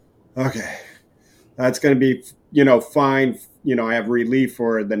 okay, that's going to be, fine. I have relief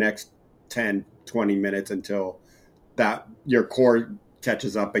for the next 10, 20 minutes until that your core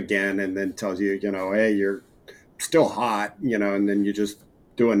catches up again and then tells you, hey, you're still hot, and then you just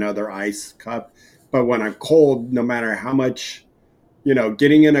do another ice cup. But when I'm cold, no matter how much,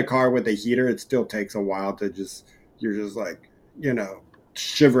 getting in a car with a heater, it still takes a while to you're just like,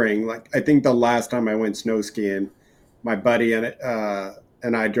 shivering. Like, I think the last time I went snow skiing, my buddy and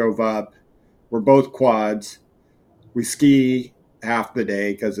I drove up. We're both quads. We ski half the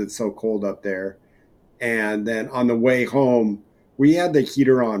day because it's so cold up there. And then on the way home, we had the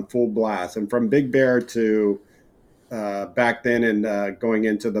heater on full blast. And from Big Bear to back then and going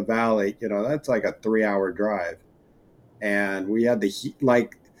into the valley, that's like a 3 hour drive. And we had the heat,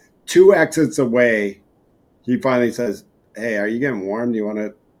 like two exits away. He finally says, "Hey, are you getting warm? Do you want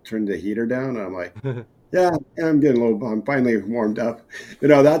to turn the heater down?" And I'm like, "Yeah, I'm getting a little, I'm finally warmed up."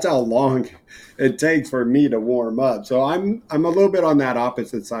 That's how long it takes for me to warm up. So I'm a little bit on that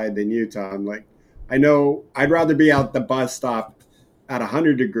opposite side than you, Tom. Like, I know I'd rather be out the bus stop at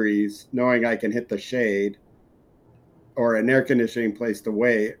 100 degrees, knowing I can hit the shade, or an air conditioning place to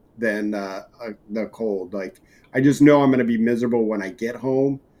wait than the cold. Like, I just know I'm going to be miserable when I get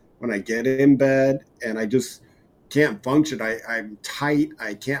home, when I get in bed, and I just can't function. I'm tight.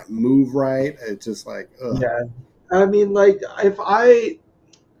 I can't move right. It's just like, ugh. Yeah. I mean, like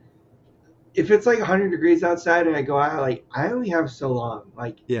if it's like 100 degrees outside and I go out, like I only have so long.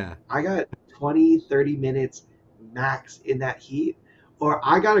 Like Yeah. I got 20, 30 minutes max in that heat, or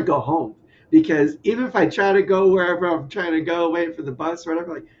I got to go home, because even if I try to go wherever I'm trying to go, wait for the bus or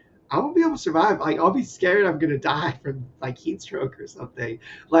whatever, like I won't be able to survive. Like I'll be scared I'm going to die from like heat stroke or something.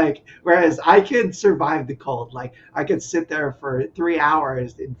 Like, whereas I could survive the cold. Like I could sit there for 3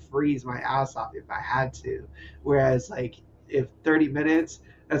 hours and freeze my ass off if I had to. Whereas like if 30 minutes,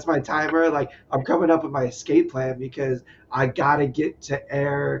 that's my timer. Like I'm coming up with my escape plan, because I gotta get to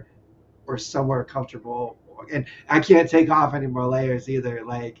air or somewhere comfortable, and I can't take off any more layers either.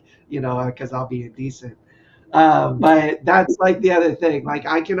 Like because I'll be indecent. But that's like the other thing. Like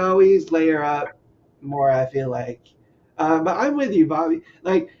I can always layer up more. I feel like, but I'm with you, Bobby.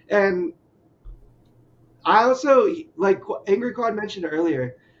 Like, and I also like Angry Quad mentioned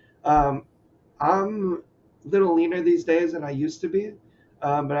earlier. Um, I'm a little leaner these days than I used to be,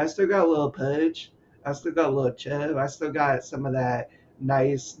 but I still got a little pudge. I still got a little chub. I still got some of that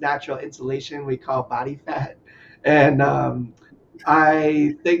nice natural insulation we call body fat, and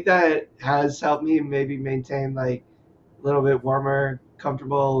I think that has helped me maybe maintain like a little bit warmer,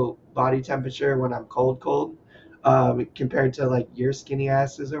 comfortable body temperature when I'm cold, compared to like your skinny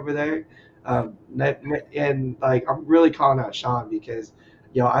asses over there. And like I'm really calling out Shawn, because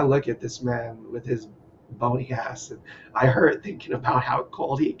I look at this man with his bony ass, and I hurt thinking about how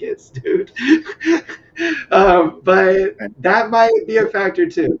cold he gets, dude. But that might be a factor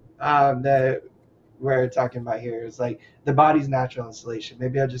too. That we're talking about here is like the body's natural insulation.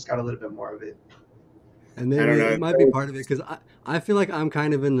 Maybe I just got a little bit more of it. And I don't maybe it know. might be part of it because I feel like I'm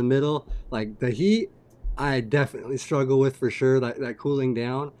kind of in the middle. Like the heat, I definitely struggle with for sure. That cooling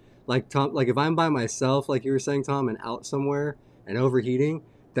down, like Tom, like if I'm by myself, like you were saying, Tom, and out somewhere and overheating,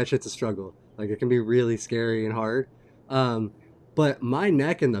 that shit's a struggle. Like it can be really scary and hard. Um, but my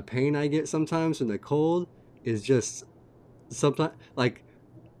neck and the pain I get sometimes from the cold is just sometimes like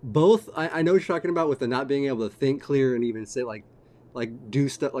both. I know what you're talking about with the not being able to think clear and even say like do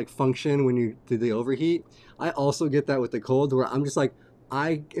stuff like function when you do the overheat. I also get that with the cold where I'm just like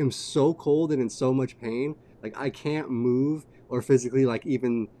I am so cold and in so much pain, like I can't move or physically like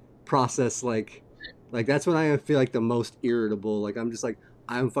even process like that's when I feel like the most irritable. Like I'm just like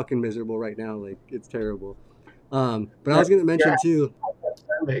I'm fucking miserable right now. Like it's terrible. But I Yeah, was gonna you're mention too,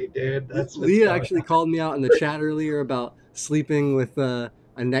 right, dude. That's what's Leah going actually called me out in the chat earlier about sleeping with a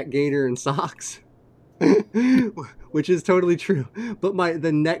neck gaiter and socks, which is totally true. But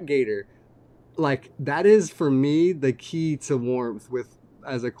the neck gaiter, like that is for me the key to warmth with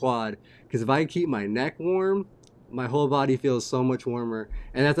as a quad. Because if I keep my neck warm, my whole body feels so much warmer.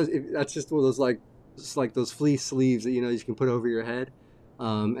 And that's just one of those like just like those fleece sleeves that you can put over your head,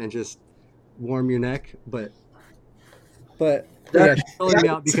 and just warm your neck. But on. yeah, she's calling me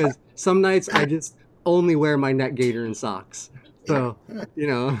out because some nights I just only wear my neck gaiter and socks. So, you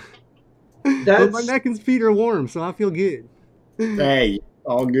know, but my That's neck and feet are warm, so I feel good. Hey,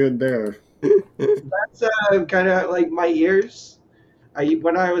 all good there. that's kind of like my ears. I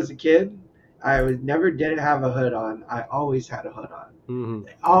when I was a kid, I was never didn't have a hood on. I always had a hood on. Hmm.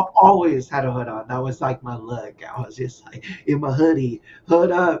 I always had a hood on. That was like my look. I was just like in my hoodie,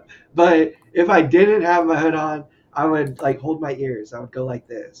 hood up. But if I didn't have my hood on, I would like hold my ears. I would go like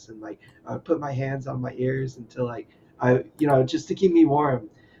this, and like I would put my hands on my ears until like just to keep me warm.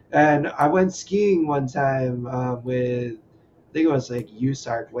 And I went skiing one time with, I think it was like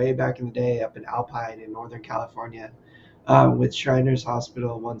USARC way back in the day up in Alpine in Northern California, with Shriners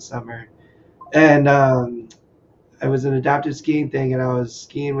Hospital one summer. And it was an adaptive skiing thing, and I was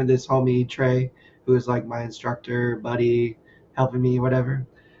skiing with this homie Trey, who was like my instructor, buddy, helping me, whatever.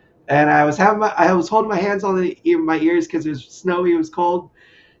 And I was holding my hands on my ears because it was snowy, it was cold,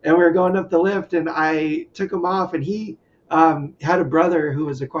 and we were going up the lift, and I took them off, and he had a brother who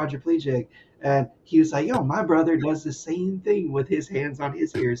was a quadriplegic, and he was like, "Yo, my brother does the same thing with his hands on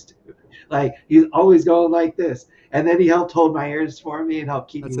his ears too. Like he's always going like this." And then he helped hold my ears for me and help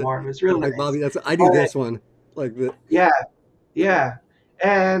keep me That's it. warm. It was really Like nice. Bobby, I do But this one. Like the yeah, yeah,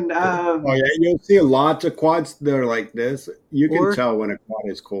 and Oh yeah, you'll see lots of quads that are like this. You can or tell when a quad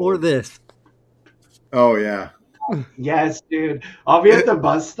is or cold. this. Oh yeah. yes, dude, I'll be at the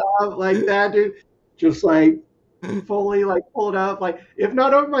bus stop like that, dude, just like fully like pulled up, like if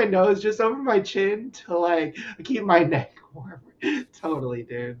not over my nose, just over my chin to like keep my neck warm. Totally,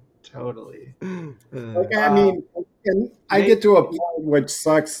 dude. Totally. Like I Um, mean, and I Nate, get to a point which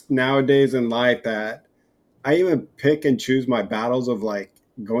sucks nowadays in life that I even pick and choose my battles of like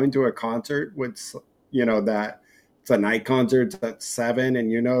going to a concert with, that it's a night concert at 7,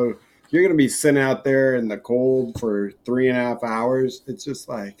 and you're gonna be sitting out there in the cold for 3.5 hours. It's just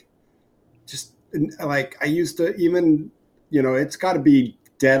like I used to even, it's got to be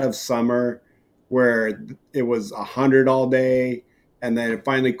dead of summer where it was 100 all day, and then it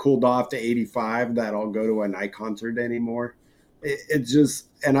finally cooled off to 85. That I'll go to a night concert anymore. It's just,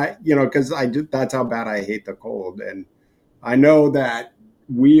 and because that's how bad I hate the cold, and I know that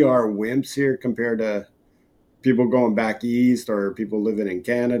we are wimps here compared to people going back east or people living in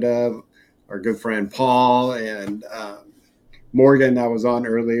Canada. Our good friend Paul and Morgan that was on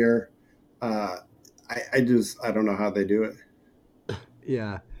earlier. Uh, I don't know how they do it.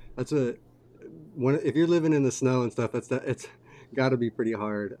 Yeah, that's a when if you're living in the snow and stuff, it's got to be pretty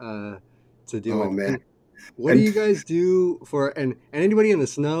hard to deal Oh with. man, And what do and you guys do for and anybody in the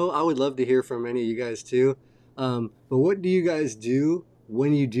snow? I would love to hear from any of you guys too. But what do you guys do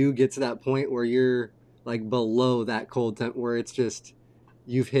when you do get to that point where you're like below that cold temp where it's just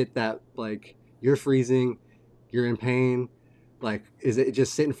you've hit that like you're freezing, you're in pain. Like, is it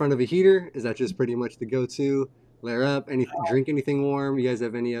just sit in front of a heater? Is that just pretty much the go-to? Layer up, drink anything warm? You guys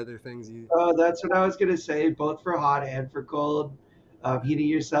have any other things you? that's what I was gonna say, both for hot and for cold. Heating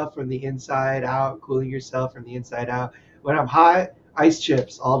yourself from the inside out, cooling yourself from the inside out. When I'm hot, ice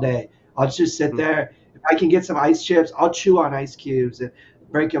chips all day. I'll just sit Hmm. there. If I can get some ice chips, I'll chew on ice cubes and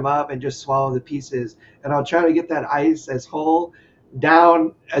break them up and just swallow the pieces. And I'll try to get that ice as whole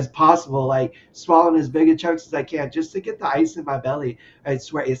down as possible, like swallowing as big a chunks as I can, just to get the ice in my belly. I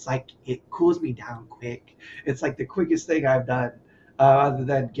swear, it's like it cools me down quick. It's like the quickest thing I've done, other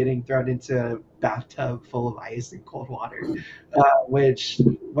than getting thrown into a bathtub full of ice and cold water. Which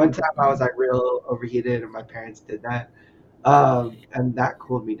one time I was like real overheated, and my parents did that, and that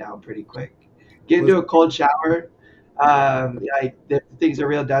cooled me down pretty quick. Get Was into a cold shower, like if things are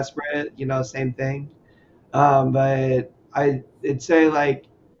real desperate, same thing. But I'd say like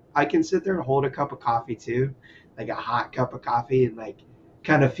I can sit there and hold a cup of coffee too, like a hot cup of coffee, and like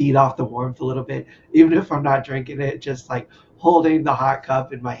kind of feed off the warmth a little bit, even if I'm not drinking it, just like holding the hot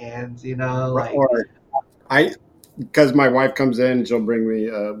cup in my hands, like Or I, because my wife comes in, she'll bring me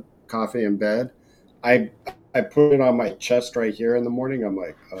coffee in bed. I I put it on my chest right here in the morning. I'm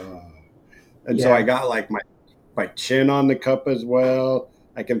like, and so I yeah, got like my chin on the cup as well.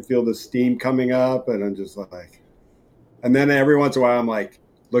 I can feel the steam coming up, and I'm just like, and then every once in a while, I'm like,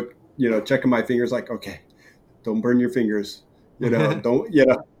 look, checking my fingers, like, okay, don't burn your fingers, don't,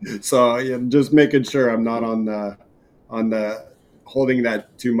 So just making sure I'm not on the holding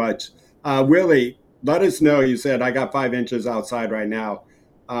that too much. Willie, let us know. You said I got 5 inches outside right now.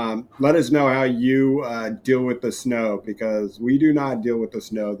 Let us know how you deal with the snow because we do not deal with the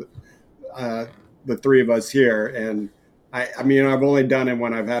snow. Uh, the three of us here, and I mean, I've only done it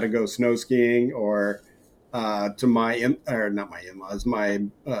when I've had to go snow skiing or to or not my in-laws, my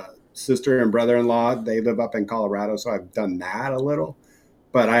sister and brother-in-law. They live up in Colorado, so I've done that a little,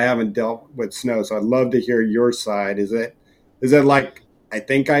 but I haven't dealt with snow. So I'd love to hear your side. Is it like I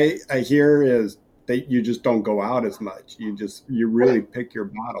think I hear is that you just don't go out as much. You really pick your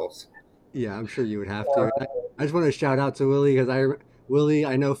battles. Yeah, I'm sure you would have to. I just want to shout out to Willie because Willie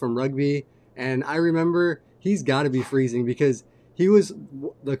I know from rugby, and I remember he's got to be freezing because he was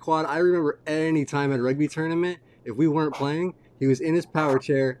the quad. I remember any time at a rugby tournament, if we weren't playing, he was in his power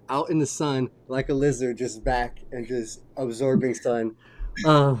chair out in the sun like a lizard, just back and just absorbing sun.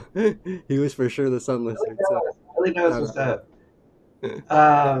 He was for sure the sun lizard. So really knows shout what's out. up.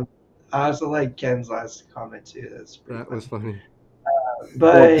 Um, I also like Ken's last comment too. That's pretty That was funny. funny.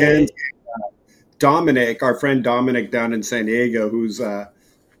 Well, Ken, But Dominic, our friend Dominic down in San Diego, who's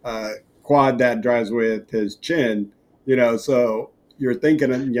quad that drives with his chin, so you're thinking,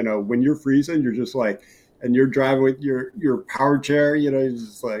 when you're freezing, you're just like, and you're driving with your power chair, you're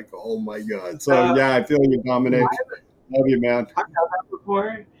just like, oh my God. So uh, yeah, I feel you, Dominic. Love you, man. I've done that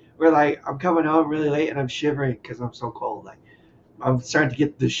before, where like I'm coming home really late and I'm shivering because I'm so cold. Like I'm starting to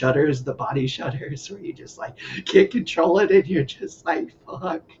get the shudders, the body shudders, where you just like can't control it, and you're just like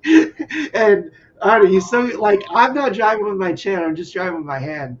fuck. And I don't know, you so like I'm not driving with my chin, I'm just driving with my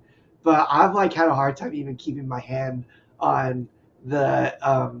hand. But I've like had a hard time even keeping my hand on the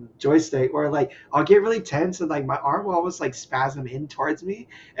joystick, or like I'll get really tense and like my arm will almost like spasm in towards me,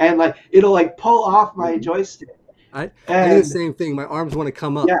 and like it'll like pull off my Mhm. joystick. I do the And same thing. My arms want to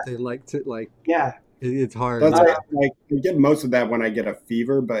come yeah, up. They like to like yeah. it's hard. That's Yeah. what, like I get most of that when I get a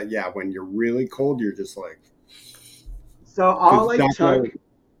fever, but yeah, when you're really cold, you're just like, So I'll because like that's why.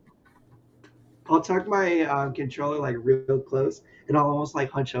 I'll tuck my controller like real close, and I'll almost like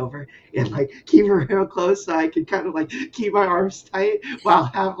hunch over and like keep it real close so I can kind of like keep my arms tight while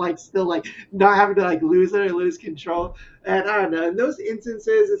have like still like not having to like lose it or lose control. And I don't know. In those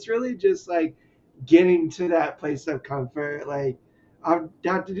instances, it's really just like getting to that place of comfort. Like I'm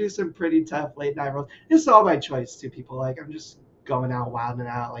down to do some pretty tough late night rolls. It's all by choice too. People like I'm just going out wilding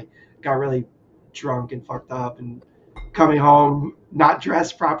out. Like got really drunk and fucked up and coming home not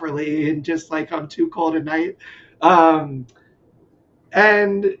dressed properly and just like I'm too cold at night. Um,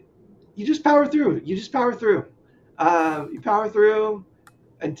 and you just power through. You just power through. You power through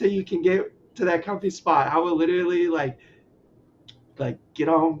until you can get to that comfy spot. I will literally like get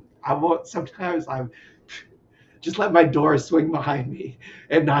home. I won't. Sometimes I'm just let my door swing behind me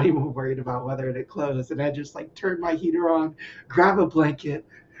and not even worried about whether it closed. And I just like turn my heater on, grab a blanket,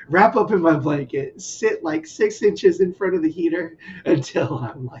 wrap up in my blanket, sit like 6 inches in front of the heater until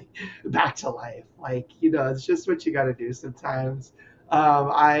I'm like back to life. Like, it's just what you got to do sometimes.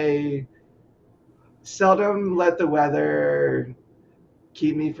 I seldom let the weather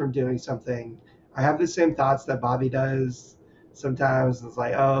keep me from doing something. I have the same thoughts that Bobby does. Sometimes it's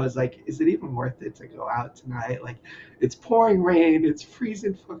like, oh, it's like, is it even worth it to go out tonight? Like, it's pouring rain, it's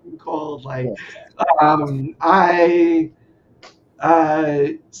freezing fucking cold. Like, I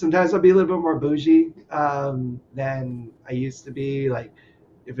sometimes I'll be a little bit more bougie than I used to be. Like,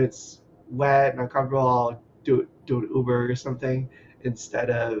 if it's wet and uncomfortable, I'll do an Uber or something instead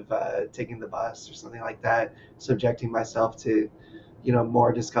of taking the bus or something like that, subjecting myself to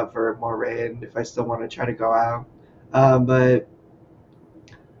more discomfort, more rain if I still want to try to go out. But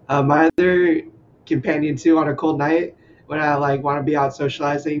my other companion too on a cold night when I like want to be out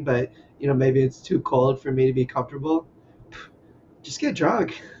socializing, but maybe it's too cold for me to be comfortable. Just get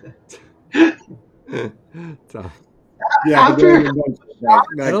drunk. So, Yeah, the after going and going back.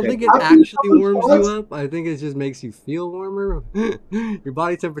 I don't Okay. think it after actually those warms you bullets, up. I think it just makes you feel warmer. Your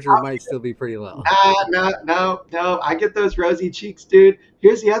body temperature might still be pretty low. no. I get those rosy cheeks, dude.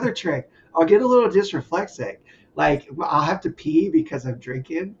 Here's the other trick. I'll get a little dysreflexic. like I'll have to pee because I'm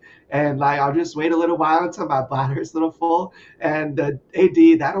drinking, and like I'll just wait a little while until my bladder's a little full, and the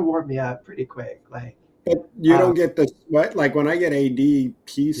AD that'll warm me up pretty quick. Like, But you um, don't get the sweat. Like when I get AD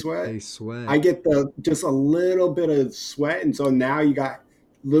pee They sweat, I sweat. get the just a little bit of sweat, and so now you got a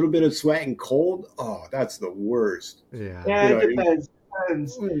little bit of sweat and cold. Oh, that's the worst. Yeah. yeah, You it know, depends.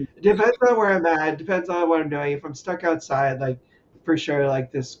 It depends on where I'm at. It depends on what I'm doing. If I'm stuck outside, like for sure,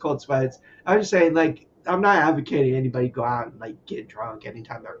 like this cold sweats. I'm just saying, like I'm not advocating anybody go out and like get drunk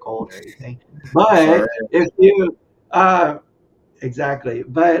anytime they're cold or anything. sorry. But if you, uh, exactly.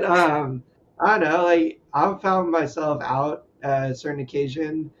 But I don't know. Like I've found myself out at a certain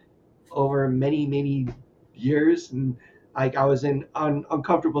occasion over many years, and like I was in an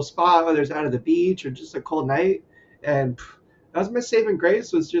uncomfortable spot, whether it's out of the beach or just a cold night, and that was my saving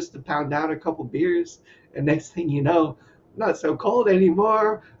grace, was just to pound down a couple beers, and next thing you know, not so cold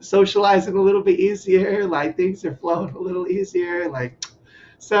anymore, socializing a little bit easier, like things are flowing a little easier, like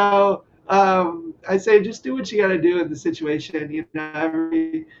so. I say just do what you got to do in the situation. You know,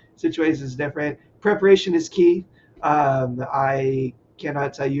 every situation is different. Preparation is key. I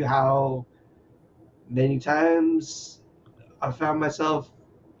cannot tell you how many times I found myself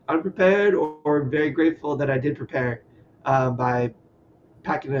unprepared, or very grateful that I did prepare, by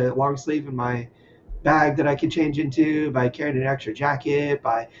packing a long sleeve in my bag that I could change into, by carrying an extra jacket,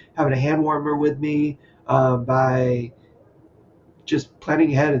 by having a hand warmer with me, by just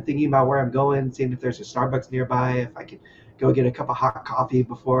planning ahead and thinking about where I'm going, seeing if there's a Starbucks nearby, if I could go get a cup of hot coffee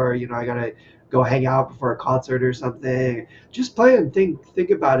before, I gotta go hang out before a concert or something. Just plan, think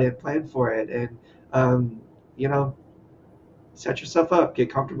about it, plan for it, and um, you know, set yourself up, get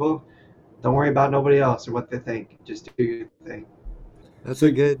comfortable. Don't worry about nobody else or what they think. Just do your thing. That's So,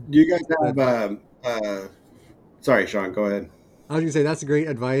 a do good. you guys Good have? advice. Sorry, Sean. Go ahead. I was gonna say that's great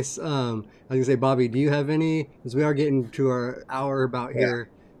advice. I was gonna say, Bobby, do you have any? Because we are getting to our hour about Yeah. here.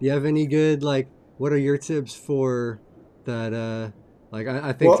 Do you have any good like? What are your tips for that? Like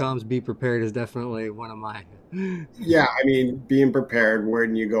I think Well, Tom's be prepared is definitely one of mine. yeah. I mean, being prepared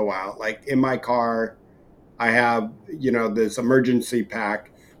when you go out. Like in my car, I have, this emergency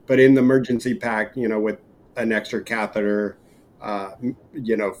pack, but in the emergency pack, with an extra catheter,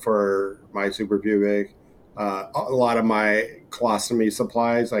 for my suprapubic, a lot of my colostomy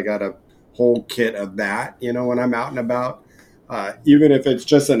supplies, I got a whole kit of that, when I'm out and about. Even if it's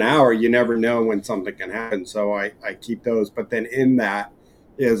just an hour, you never know when something can happen. So I keep those. But then in that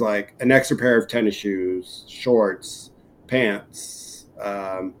is like an extra pair of tennis shoes, shorts, pants,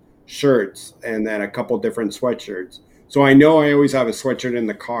 shirts, and then a couple different sweatshirts. So I know I always have a sweatshirt in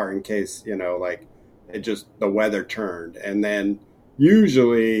the car in case, like it just the weather turned. And then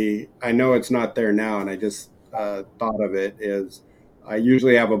usually I know it's not there now, and I just thought of it is I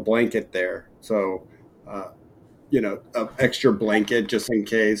usually have a blanket there. So, an extra blanket just in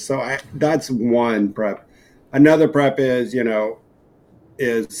case. So that's one prep. Another prep is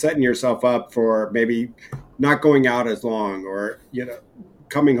setting yourself up for maybe not going out as long, or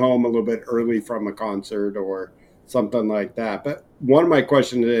coming home a little bit early from a concert or something like that. But one of my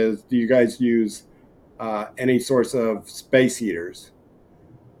questions is, do you guys use any sorts of space heaters?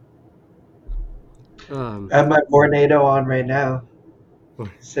 um, I have my Vornado on right now,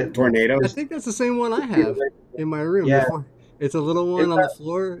 sitting. I Tornadoes? think that's the same one I have in my room Yeah, before. It's a little it's one on the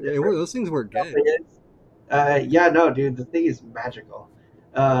floor. Those things work good. definitely is. Yeah, no, dude, the thing is magical.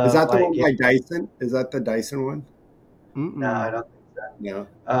 Is that the Like, one by Dyson? Is that the Dyson one? no, I Mm-mm. don't think so. No.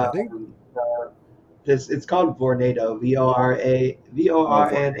 I think. This it's called Vornado, Oh, for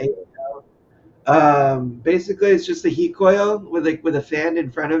VORNADO. Basically, it's just a heat coil with a fan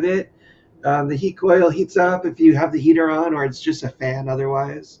in front of it. The heat coil heats up if you have the heater on, or it's just a fan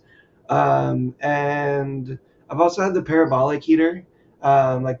otherwise. And I've also had the parabolic heater,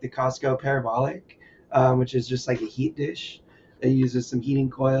 like the Costco parabolic, which is just like a heat dish. It uses some heating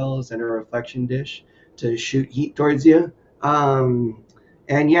coils and a reflection dish to shoot heat towards you.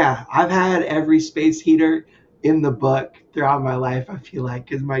 And yeah, I've had every space heater in the book throughout my life, I feel like,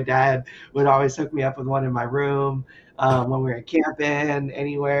 because my dad would always hook me up with one in my room, when we were camping,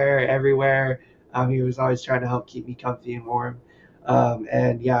 anywhere, everywhere. He was always trying to help keep me comfy and warm.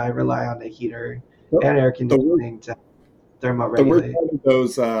 And yeah, I rely on the heater and air the worst conditioning to the worst thermoregulate. part of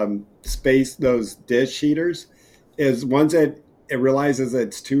those dish heaters is once it realizes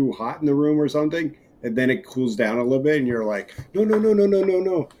it's too hot in the room or something, and then it cools down a little bit, and you're like, no, no, no, no, no, no,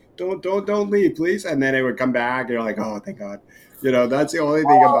 no, don't leave, please. And then it would come back, and you're like, oh, thank God. That's the only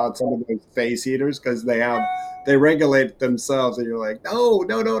thing about some of those space heaters, because they regulate themselves, and you're like, no,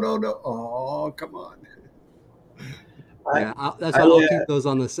 no, no, no, no. Oh, come on. I, Yeah, that's I why I'll yeah. keep those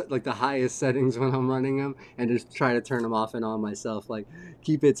on like the highest settings when I'm running them, and just try to turn them off and on myself. Like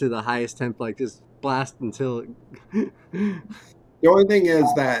keep it to the highest temp, like just blast until The only thing is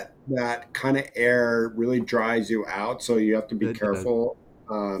that that kind of air really dries you out, so you have to be it does. careful.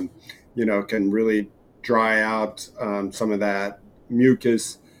 Um, can really dry out some of that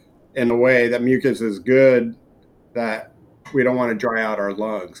mucus in a way that mucus is good that we don't want to dry out our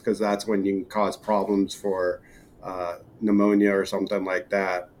lungs because that's when you can cause problems for pneumonia or something like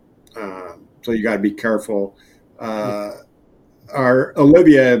that. So you got to be careful. Yeah. Uh, our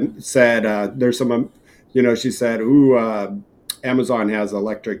Olivia said there's some, she said, "Ooh, Amazon has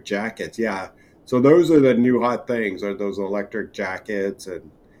electric jackets." Yeah, so those are the new hot things. Are those electric jackets,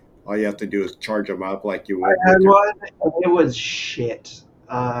 and all you have to do is charge them up like you would I had with your. one, and it was shit.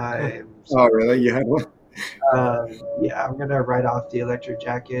 Oh, really? You had one? Yeah, I'm gonna write off the electric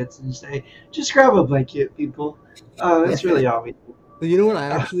jackets and say, just grab a blanket, people. That's really all we do. So you know what? I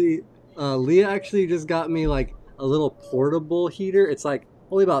actually, Leah actually just got me like a little portable heater. It's like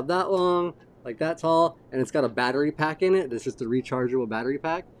only about that long, like that tall, and it's got a battery pack in it. It's just a rechargeable battery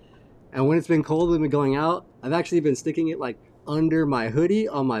pack. And when it's been cold and been going out, I've actually been sticking it like under my hoodie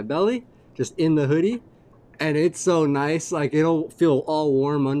on my belly, just in the hoodie, and it's so nice. Like it'll feel all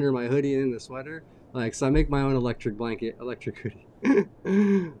warm under my hoodie and in the sweater. Like so, I make my own electric blanket, electric hoodie.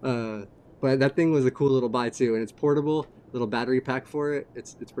 uh, but that thing was a cool little buy too, and it's portable. Little battery pack for it.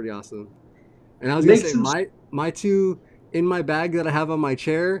 It's pretty awesome. And I was gonna Make say some. my two in my bag that I have on my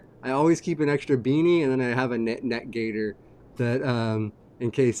chair. I always keep an extra beanie, and then I have a neck gaiter that in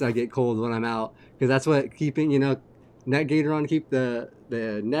case I get cold when I'm out, because that's what keeping neck gaiter on, keep the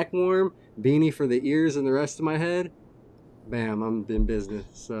neck warm, beanie for the ears and the rest of my head. Bam, I'm in business.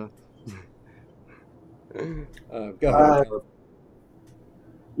 So go ahead, Uh, Caleb.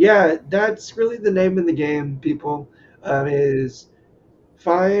 yeah, that's really the name of the game, people. Is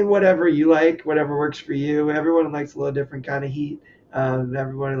find whatever you like, whatever works for you. Everyone likes a little different kind of heat.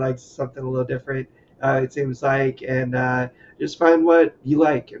 Everyone likes something a little different. It seems like, and just find what you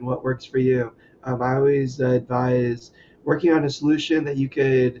like and what works for you. I always advise working on a solution that you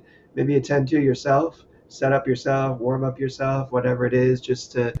could maybe attend to yourself, set up yourself, warm up yourself, whatever it is.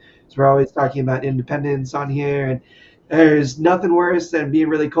 Just to, so we're always talking about independence on here, and there's nothing worse than being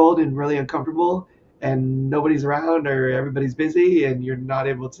really cold and really uncomfortable and nobody's around or everybody's busy and you're not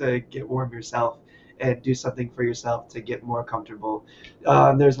able to get warm yourself and do something for yourself to get more comfortable.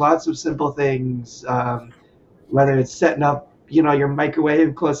 There's lots of simple things, whether it's setting up, your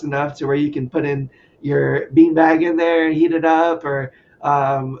microwave close enough to where you can put in your beanbag in there and heat it up, or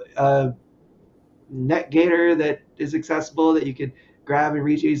a neck gaiter that is accessible that you can grab and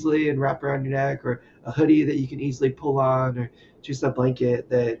reach easily and wrap around your neck, or a hoodie that you can easily pull on, or just a blanket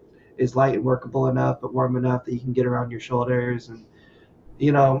that is light and workable enough but warm enough that you can get around your shoulders, and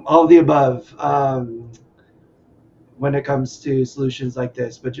all of the above, when it comes to solutions like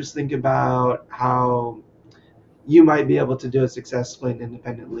this. But just think about how you might be able to do it successfully and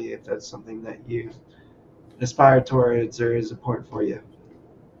independently if that's something that you aspire towards or is important for you.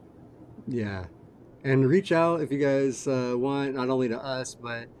 Yeah, and reach out if you guys want, not only to us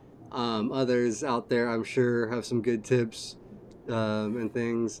but others out there. I'm sure have some good tips and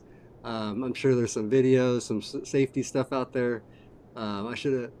things. I'm sure there's some videos, some safety stuff out there. I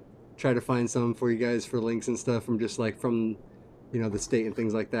should have tried to find some for you guys for links and stuff from just like from the state and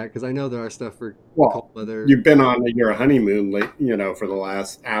things like that, because I know there are stuff for cold Well, weather. you've been on your honeymoon, for the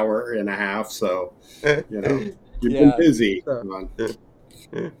last hour and a half, so you know you've been Yeah, busy. so, Come on.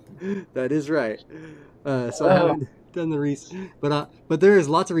 that is right. So I Oh, haven't done the but there is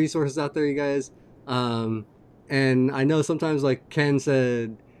lots of resources out there, you guys. Um, and I know sometimes, like Ken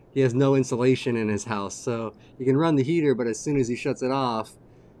said, he has no insulation in his house, so he can run the heater, but as soon as he shuts it off,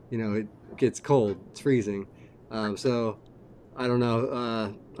 it gets cold. It's freezing. So I don't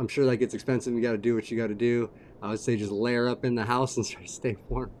know. I'm sure that gets expensive. You got to do what you got to do. I would say just layer up in the house and try to stay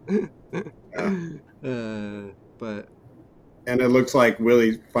warm. Yeah. But And it looks like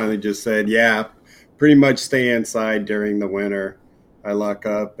Willie finally just said, "Yeah, pretty much stay inside during the winter." I lock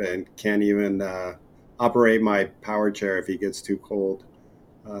up and can't even operate my power chair if he gets too cold.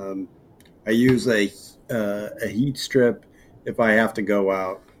 Um, I use a heat strip if I have to go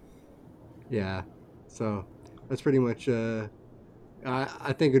out. yeah, so that's pretty much.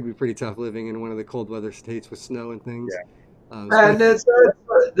 I think it'd be pretty tough living in one of the cold weather states with snow and things. Yeah, and Especially.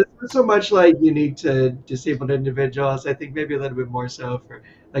 it's not so much like unique to disabled individuals. I think maybe a little bit more so for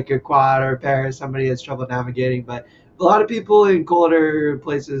like a quad or a pair, somebody has trouble navigating. But a lot of people in colder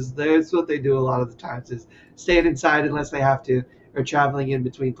places, that's what they do a lot of the times is staying inside unless they have to, or traveling in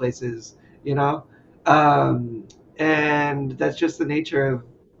between places, you know. Um, and that's just the nature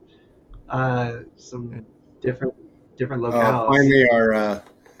of some different different locales. Finally, Yeah, I was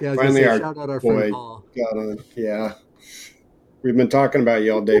gonna finally say our shout out our friend boy Paul. got on. Yeah, we've been talking about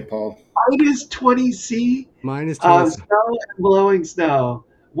you all day, Paul. -20 C, -20. snow and blowing snow.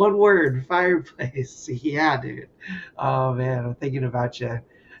 One word, fireplace. Yeah, dude. Oh man, I'm thinking about you.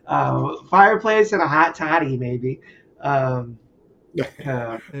 Fireplace and a hot toddy, maybe. Um,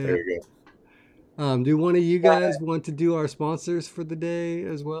 uh, There Yeah. you Do one of you guys want to do our sponsors for the day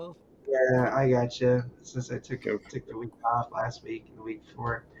as well? yeah, I got you. Since I took go. took the week off last week and the week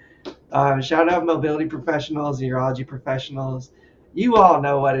before. Shout out mobility professionals, urology professionals. You all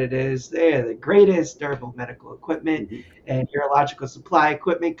know what it is. They are the greatest durable medical equipment Mhm. and urological supply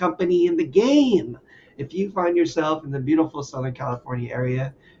equipment company in the game. If you find yourself in the beautiful Southern California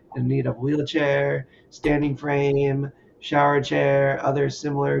area in need of wheelchair, standing frame, shower chair, other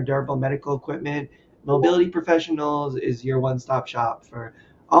similar durable medical equipment, Mobility Professionals is your one stop shop for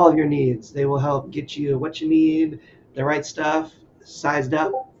all of your needs. They will help get you what you need, the right stuff, sized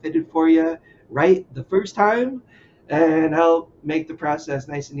up, fitted for you right the first time, and help make the process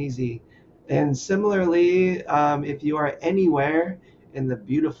nice and easy. And similarly, if you are anywhere in the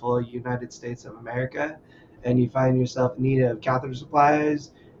beautiful United States of America and you find yourself in need of catheter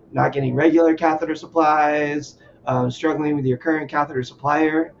supplies, not getting regular catheter supplies, struggling with your current catheter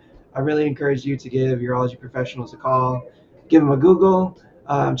supplier, I really encourage you to give urology professionals a call. Give them a Google,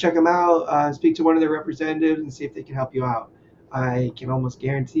 check them out, speak to one of their representatives, and see if they can help you out. I can almost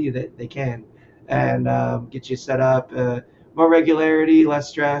guarantee you that they can, and get you set up, more regularity, less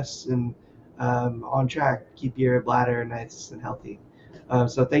stress, and on track. Keep your bladder nice and healthy.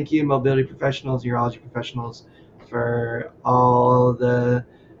 So thank you, mobility professionals, urology professionals, for all the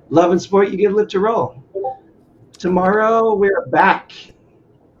love and support you give Live to Roll. Yeah. Tomorrow we're back.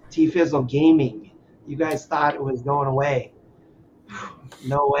 T Fizzle Gaming. You guys thought it was going away.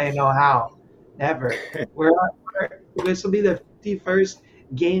 No way, no how. Never. This will be the 51st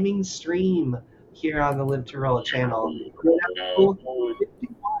gaming stream here on the Live to Roll channel. Episode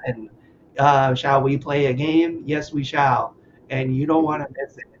 51. Shall we play a game? Yes, we shall. And you don't want to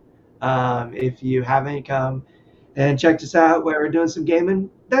miss it. If you haven't come and checked us out where we're doing some gaming,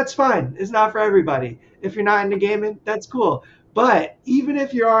 that's fine. It's not for everybody. If you're not into gaming, that's cool. But even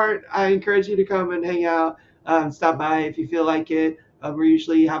if you aren't, I encourage you to come and hang out, stop by if you feel like it. We're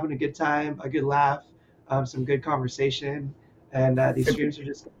usually having a good time, a good laugh, some good conversation, and these streams are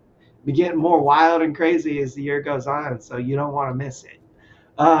just be getting more wild and crazy as the year goes on. So you don't want to miss it.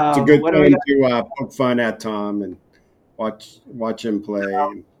 It's a good What do we time got? to poke fun at Tom and watch him play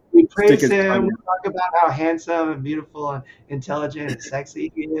and We stick praise his him. tongue We talk about how handsome and beautiful and intelligent and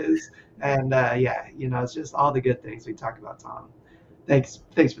sexy he is. And yeah, it's just all the good things we talk about Tom. Thanks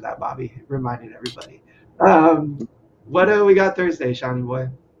for that, Bobby. Reminding everybody. Um, what do we got Thursday, Shawnee boy?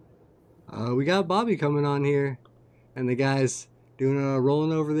 We got Bobby coming on here, and the guys doing a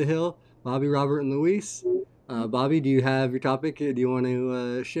rolling over the hill. Bobby, Robert, and Luis. Bobby, do you have your topic? Do you want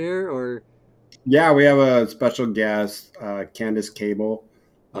to share or? Yeah, we have a special guest, Candace Cable,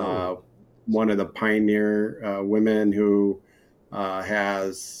 Oh, uh, one of the pioneer women who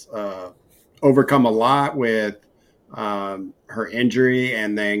has overcome a lot with her injury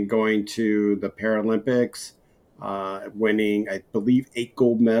and then going to the Paralympics, winning, I believe, 8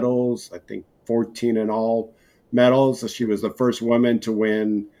 gold medals, I think 14 in all medals. So she was the first woman to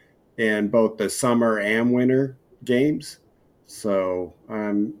win in both the summer and winter games. So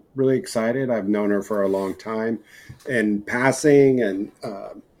I'm really excited. I've known her for a long time in passing and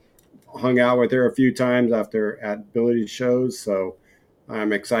hung out with her a few times after at ability shows. So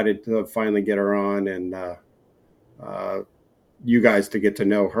I'm excited to finally get her on and uh, you guys to get to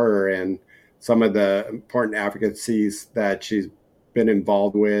know her and some of the important advocacies that she's been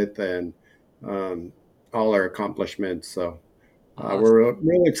involved with and um, all her accomplishments. So awesome. we're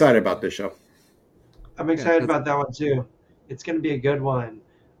really excited about this show. I'm Yeah, excited that's about that one too. It's going to be a good one.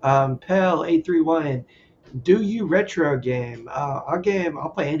 Pell 831. Do you retro game? I'll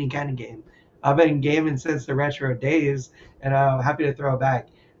play any kind of game. I've been gaming since the retro days, and I'm happy to throw it back.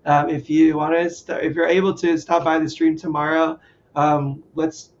 If you want to, if you're able to stop by the stream tomorrow,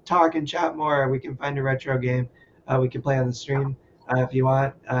 let's talk and chat more. We can find a retro game we can play on the stream if you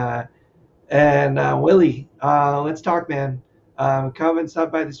want. And Willie, let's talk, man. Come and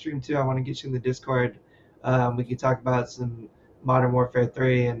stop by the stream too. I want to get you in the Discord. We can talk about some Modern Warfare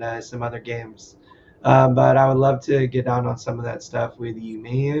 3 and some other games. But I would love to get down on some of that stuff with you,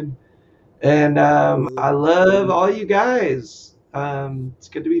 man. And Willie. I love all you guys. It's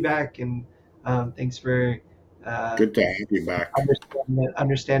good to be back, and thanks for uh, Good to have you back.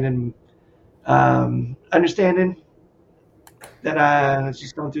 understanding, understanding. that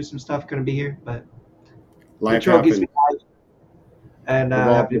she's going through some stuff. Couldn't be here, but Life Live Troll gives me happens. life, and We've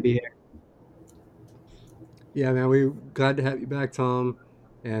all happy to be here. Yeah, man, we're glad to have you back, Tom.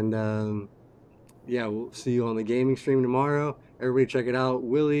 And yeah, we'll see you on the gaming stream tomorrow. Everybody, check it out.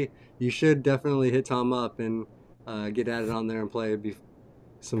 Willie, you should definitely hit Tom up and get at it on there and play. It'd be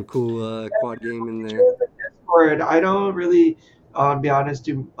some cool quad game in there. Discord. I don't really, be honest,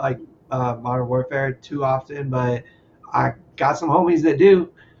 do like Modern Warfare too often, but I got some homies that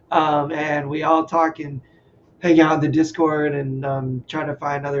do, and we all talk and hang out in the Discord and try to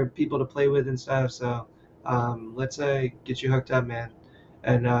find other people to play with and stuff. So let's get you hooked up, man.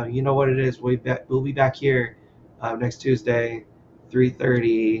 And you know what it is. We'll be back here next Tuesday,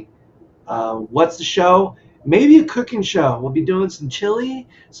 3:30. What's the show? Maybe a cooking show. We'll be doing some chili,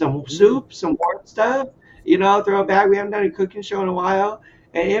 some Ooh, soup, some warm stuff. You know, throw it back. We haven't done a cooking show in a while.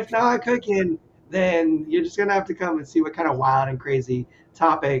 And if not cooking, then you're just gonna have to come and see what kind of wild and crazy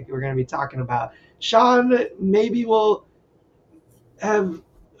topic we're gonna be talking about. Shawn, maybe we'll have.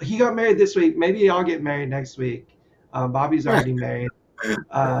 He got married this week. Maybe I'll get married next week. Bobby's already married.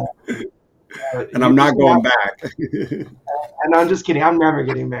 Uh, And you're I'm just not gonna going have back. And I'm just kidding. I'm never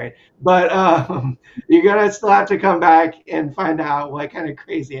getting married. But you're gonna still have to come back and find out what kind of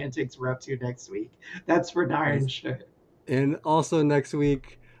crazy antics we're up to next week. That's for darn yes. sure. And also next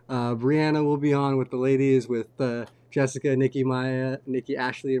week, Brianna will be on with the ladies with Jessica, Nikki,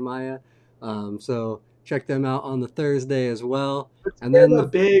 Ashley, and Maya. So check them out on the Thursday as well. Let's And then give a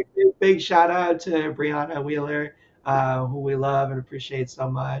the big shout out to Brianna Wheeler, who we love and appreciate so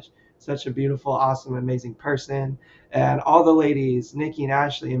much. Such a beautiful, awesome, amazing person. And all the ladies, Nikki and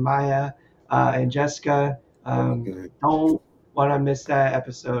Ashley and Maya and Jessica, don't want to miss that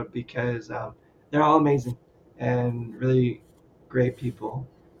episode because they're all amazing and really great people.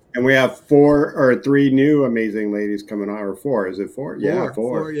 And we have 4 or 3 new amazing ladies coming on, or 4. Is it 4? Yeah,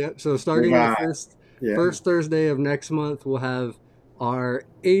 four, 4. yeah. So We starting the got, yeah. first Thursday of next month, we'll have our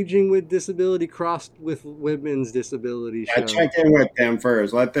aging with disability crossed with women's disability Yeah, show. check in with them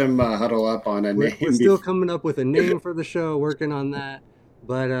first. Let them huddle up on a We're name. still coming up with a name for the show, working on that,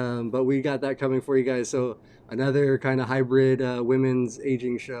 but we got that coming for you guys. So another kind of hybrid women's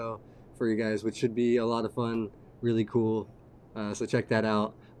aging show for you guys, which should be a lot of fun, really cool. So check that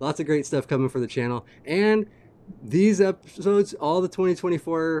out. Lots of great stuff coming for the channel, and these episodes, all the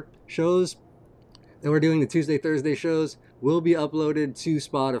 2024 shows that we're doing, the Tuesday Thursday shows, will be uploaded to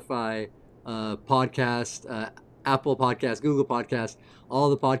Spotify, podcast, Apple Podcast, Google Podcast,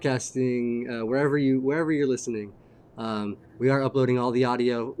 all the podcasting, wherever you're listening. We are uploading all the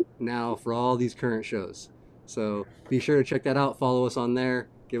audio now for all these current shows. So be sure to check that out. Follow us on there.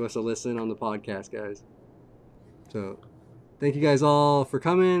 Give us a listen on the podcast, guys. So thank you guys all for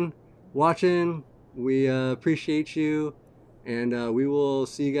coming, watching. We appreciate you, and we will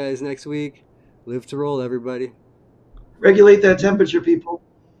see you guys next week. Live to roll, everybody. Regulate that temperature, people.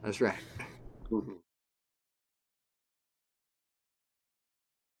 That's right. Mhm.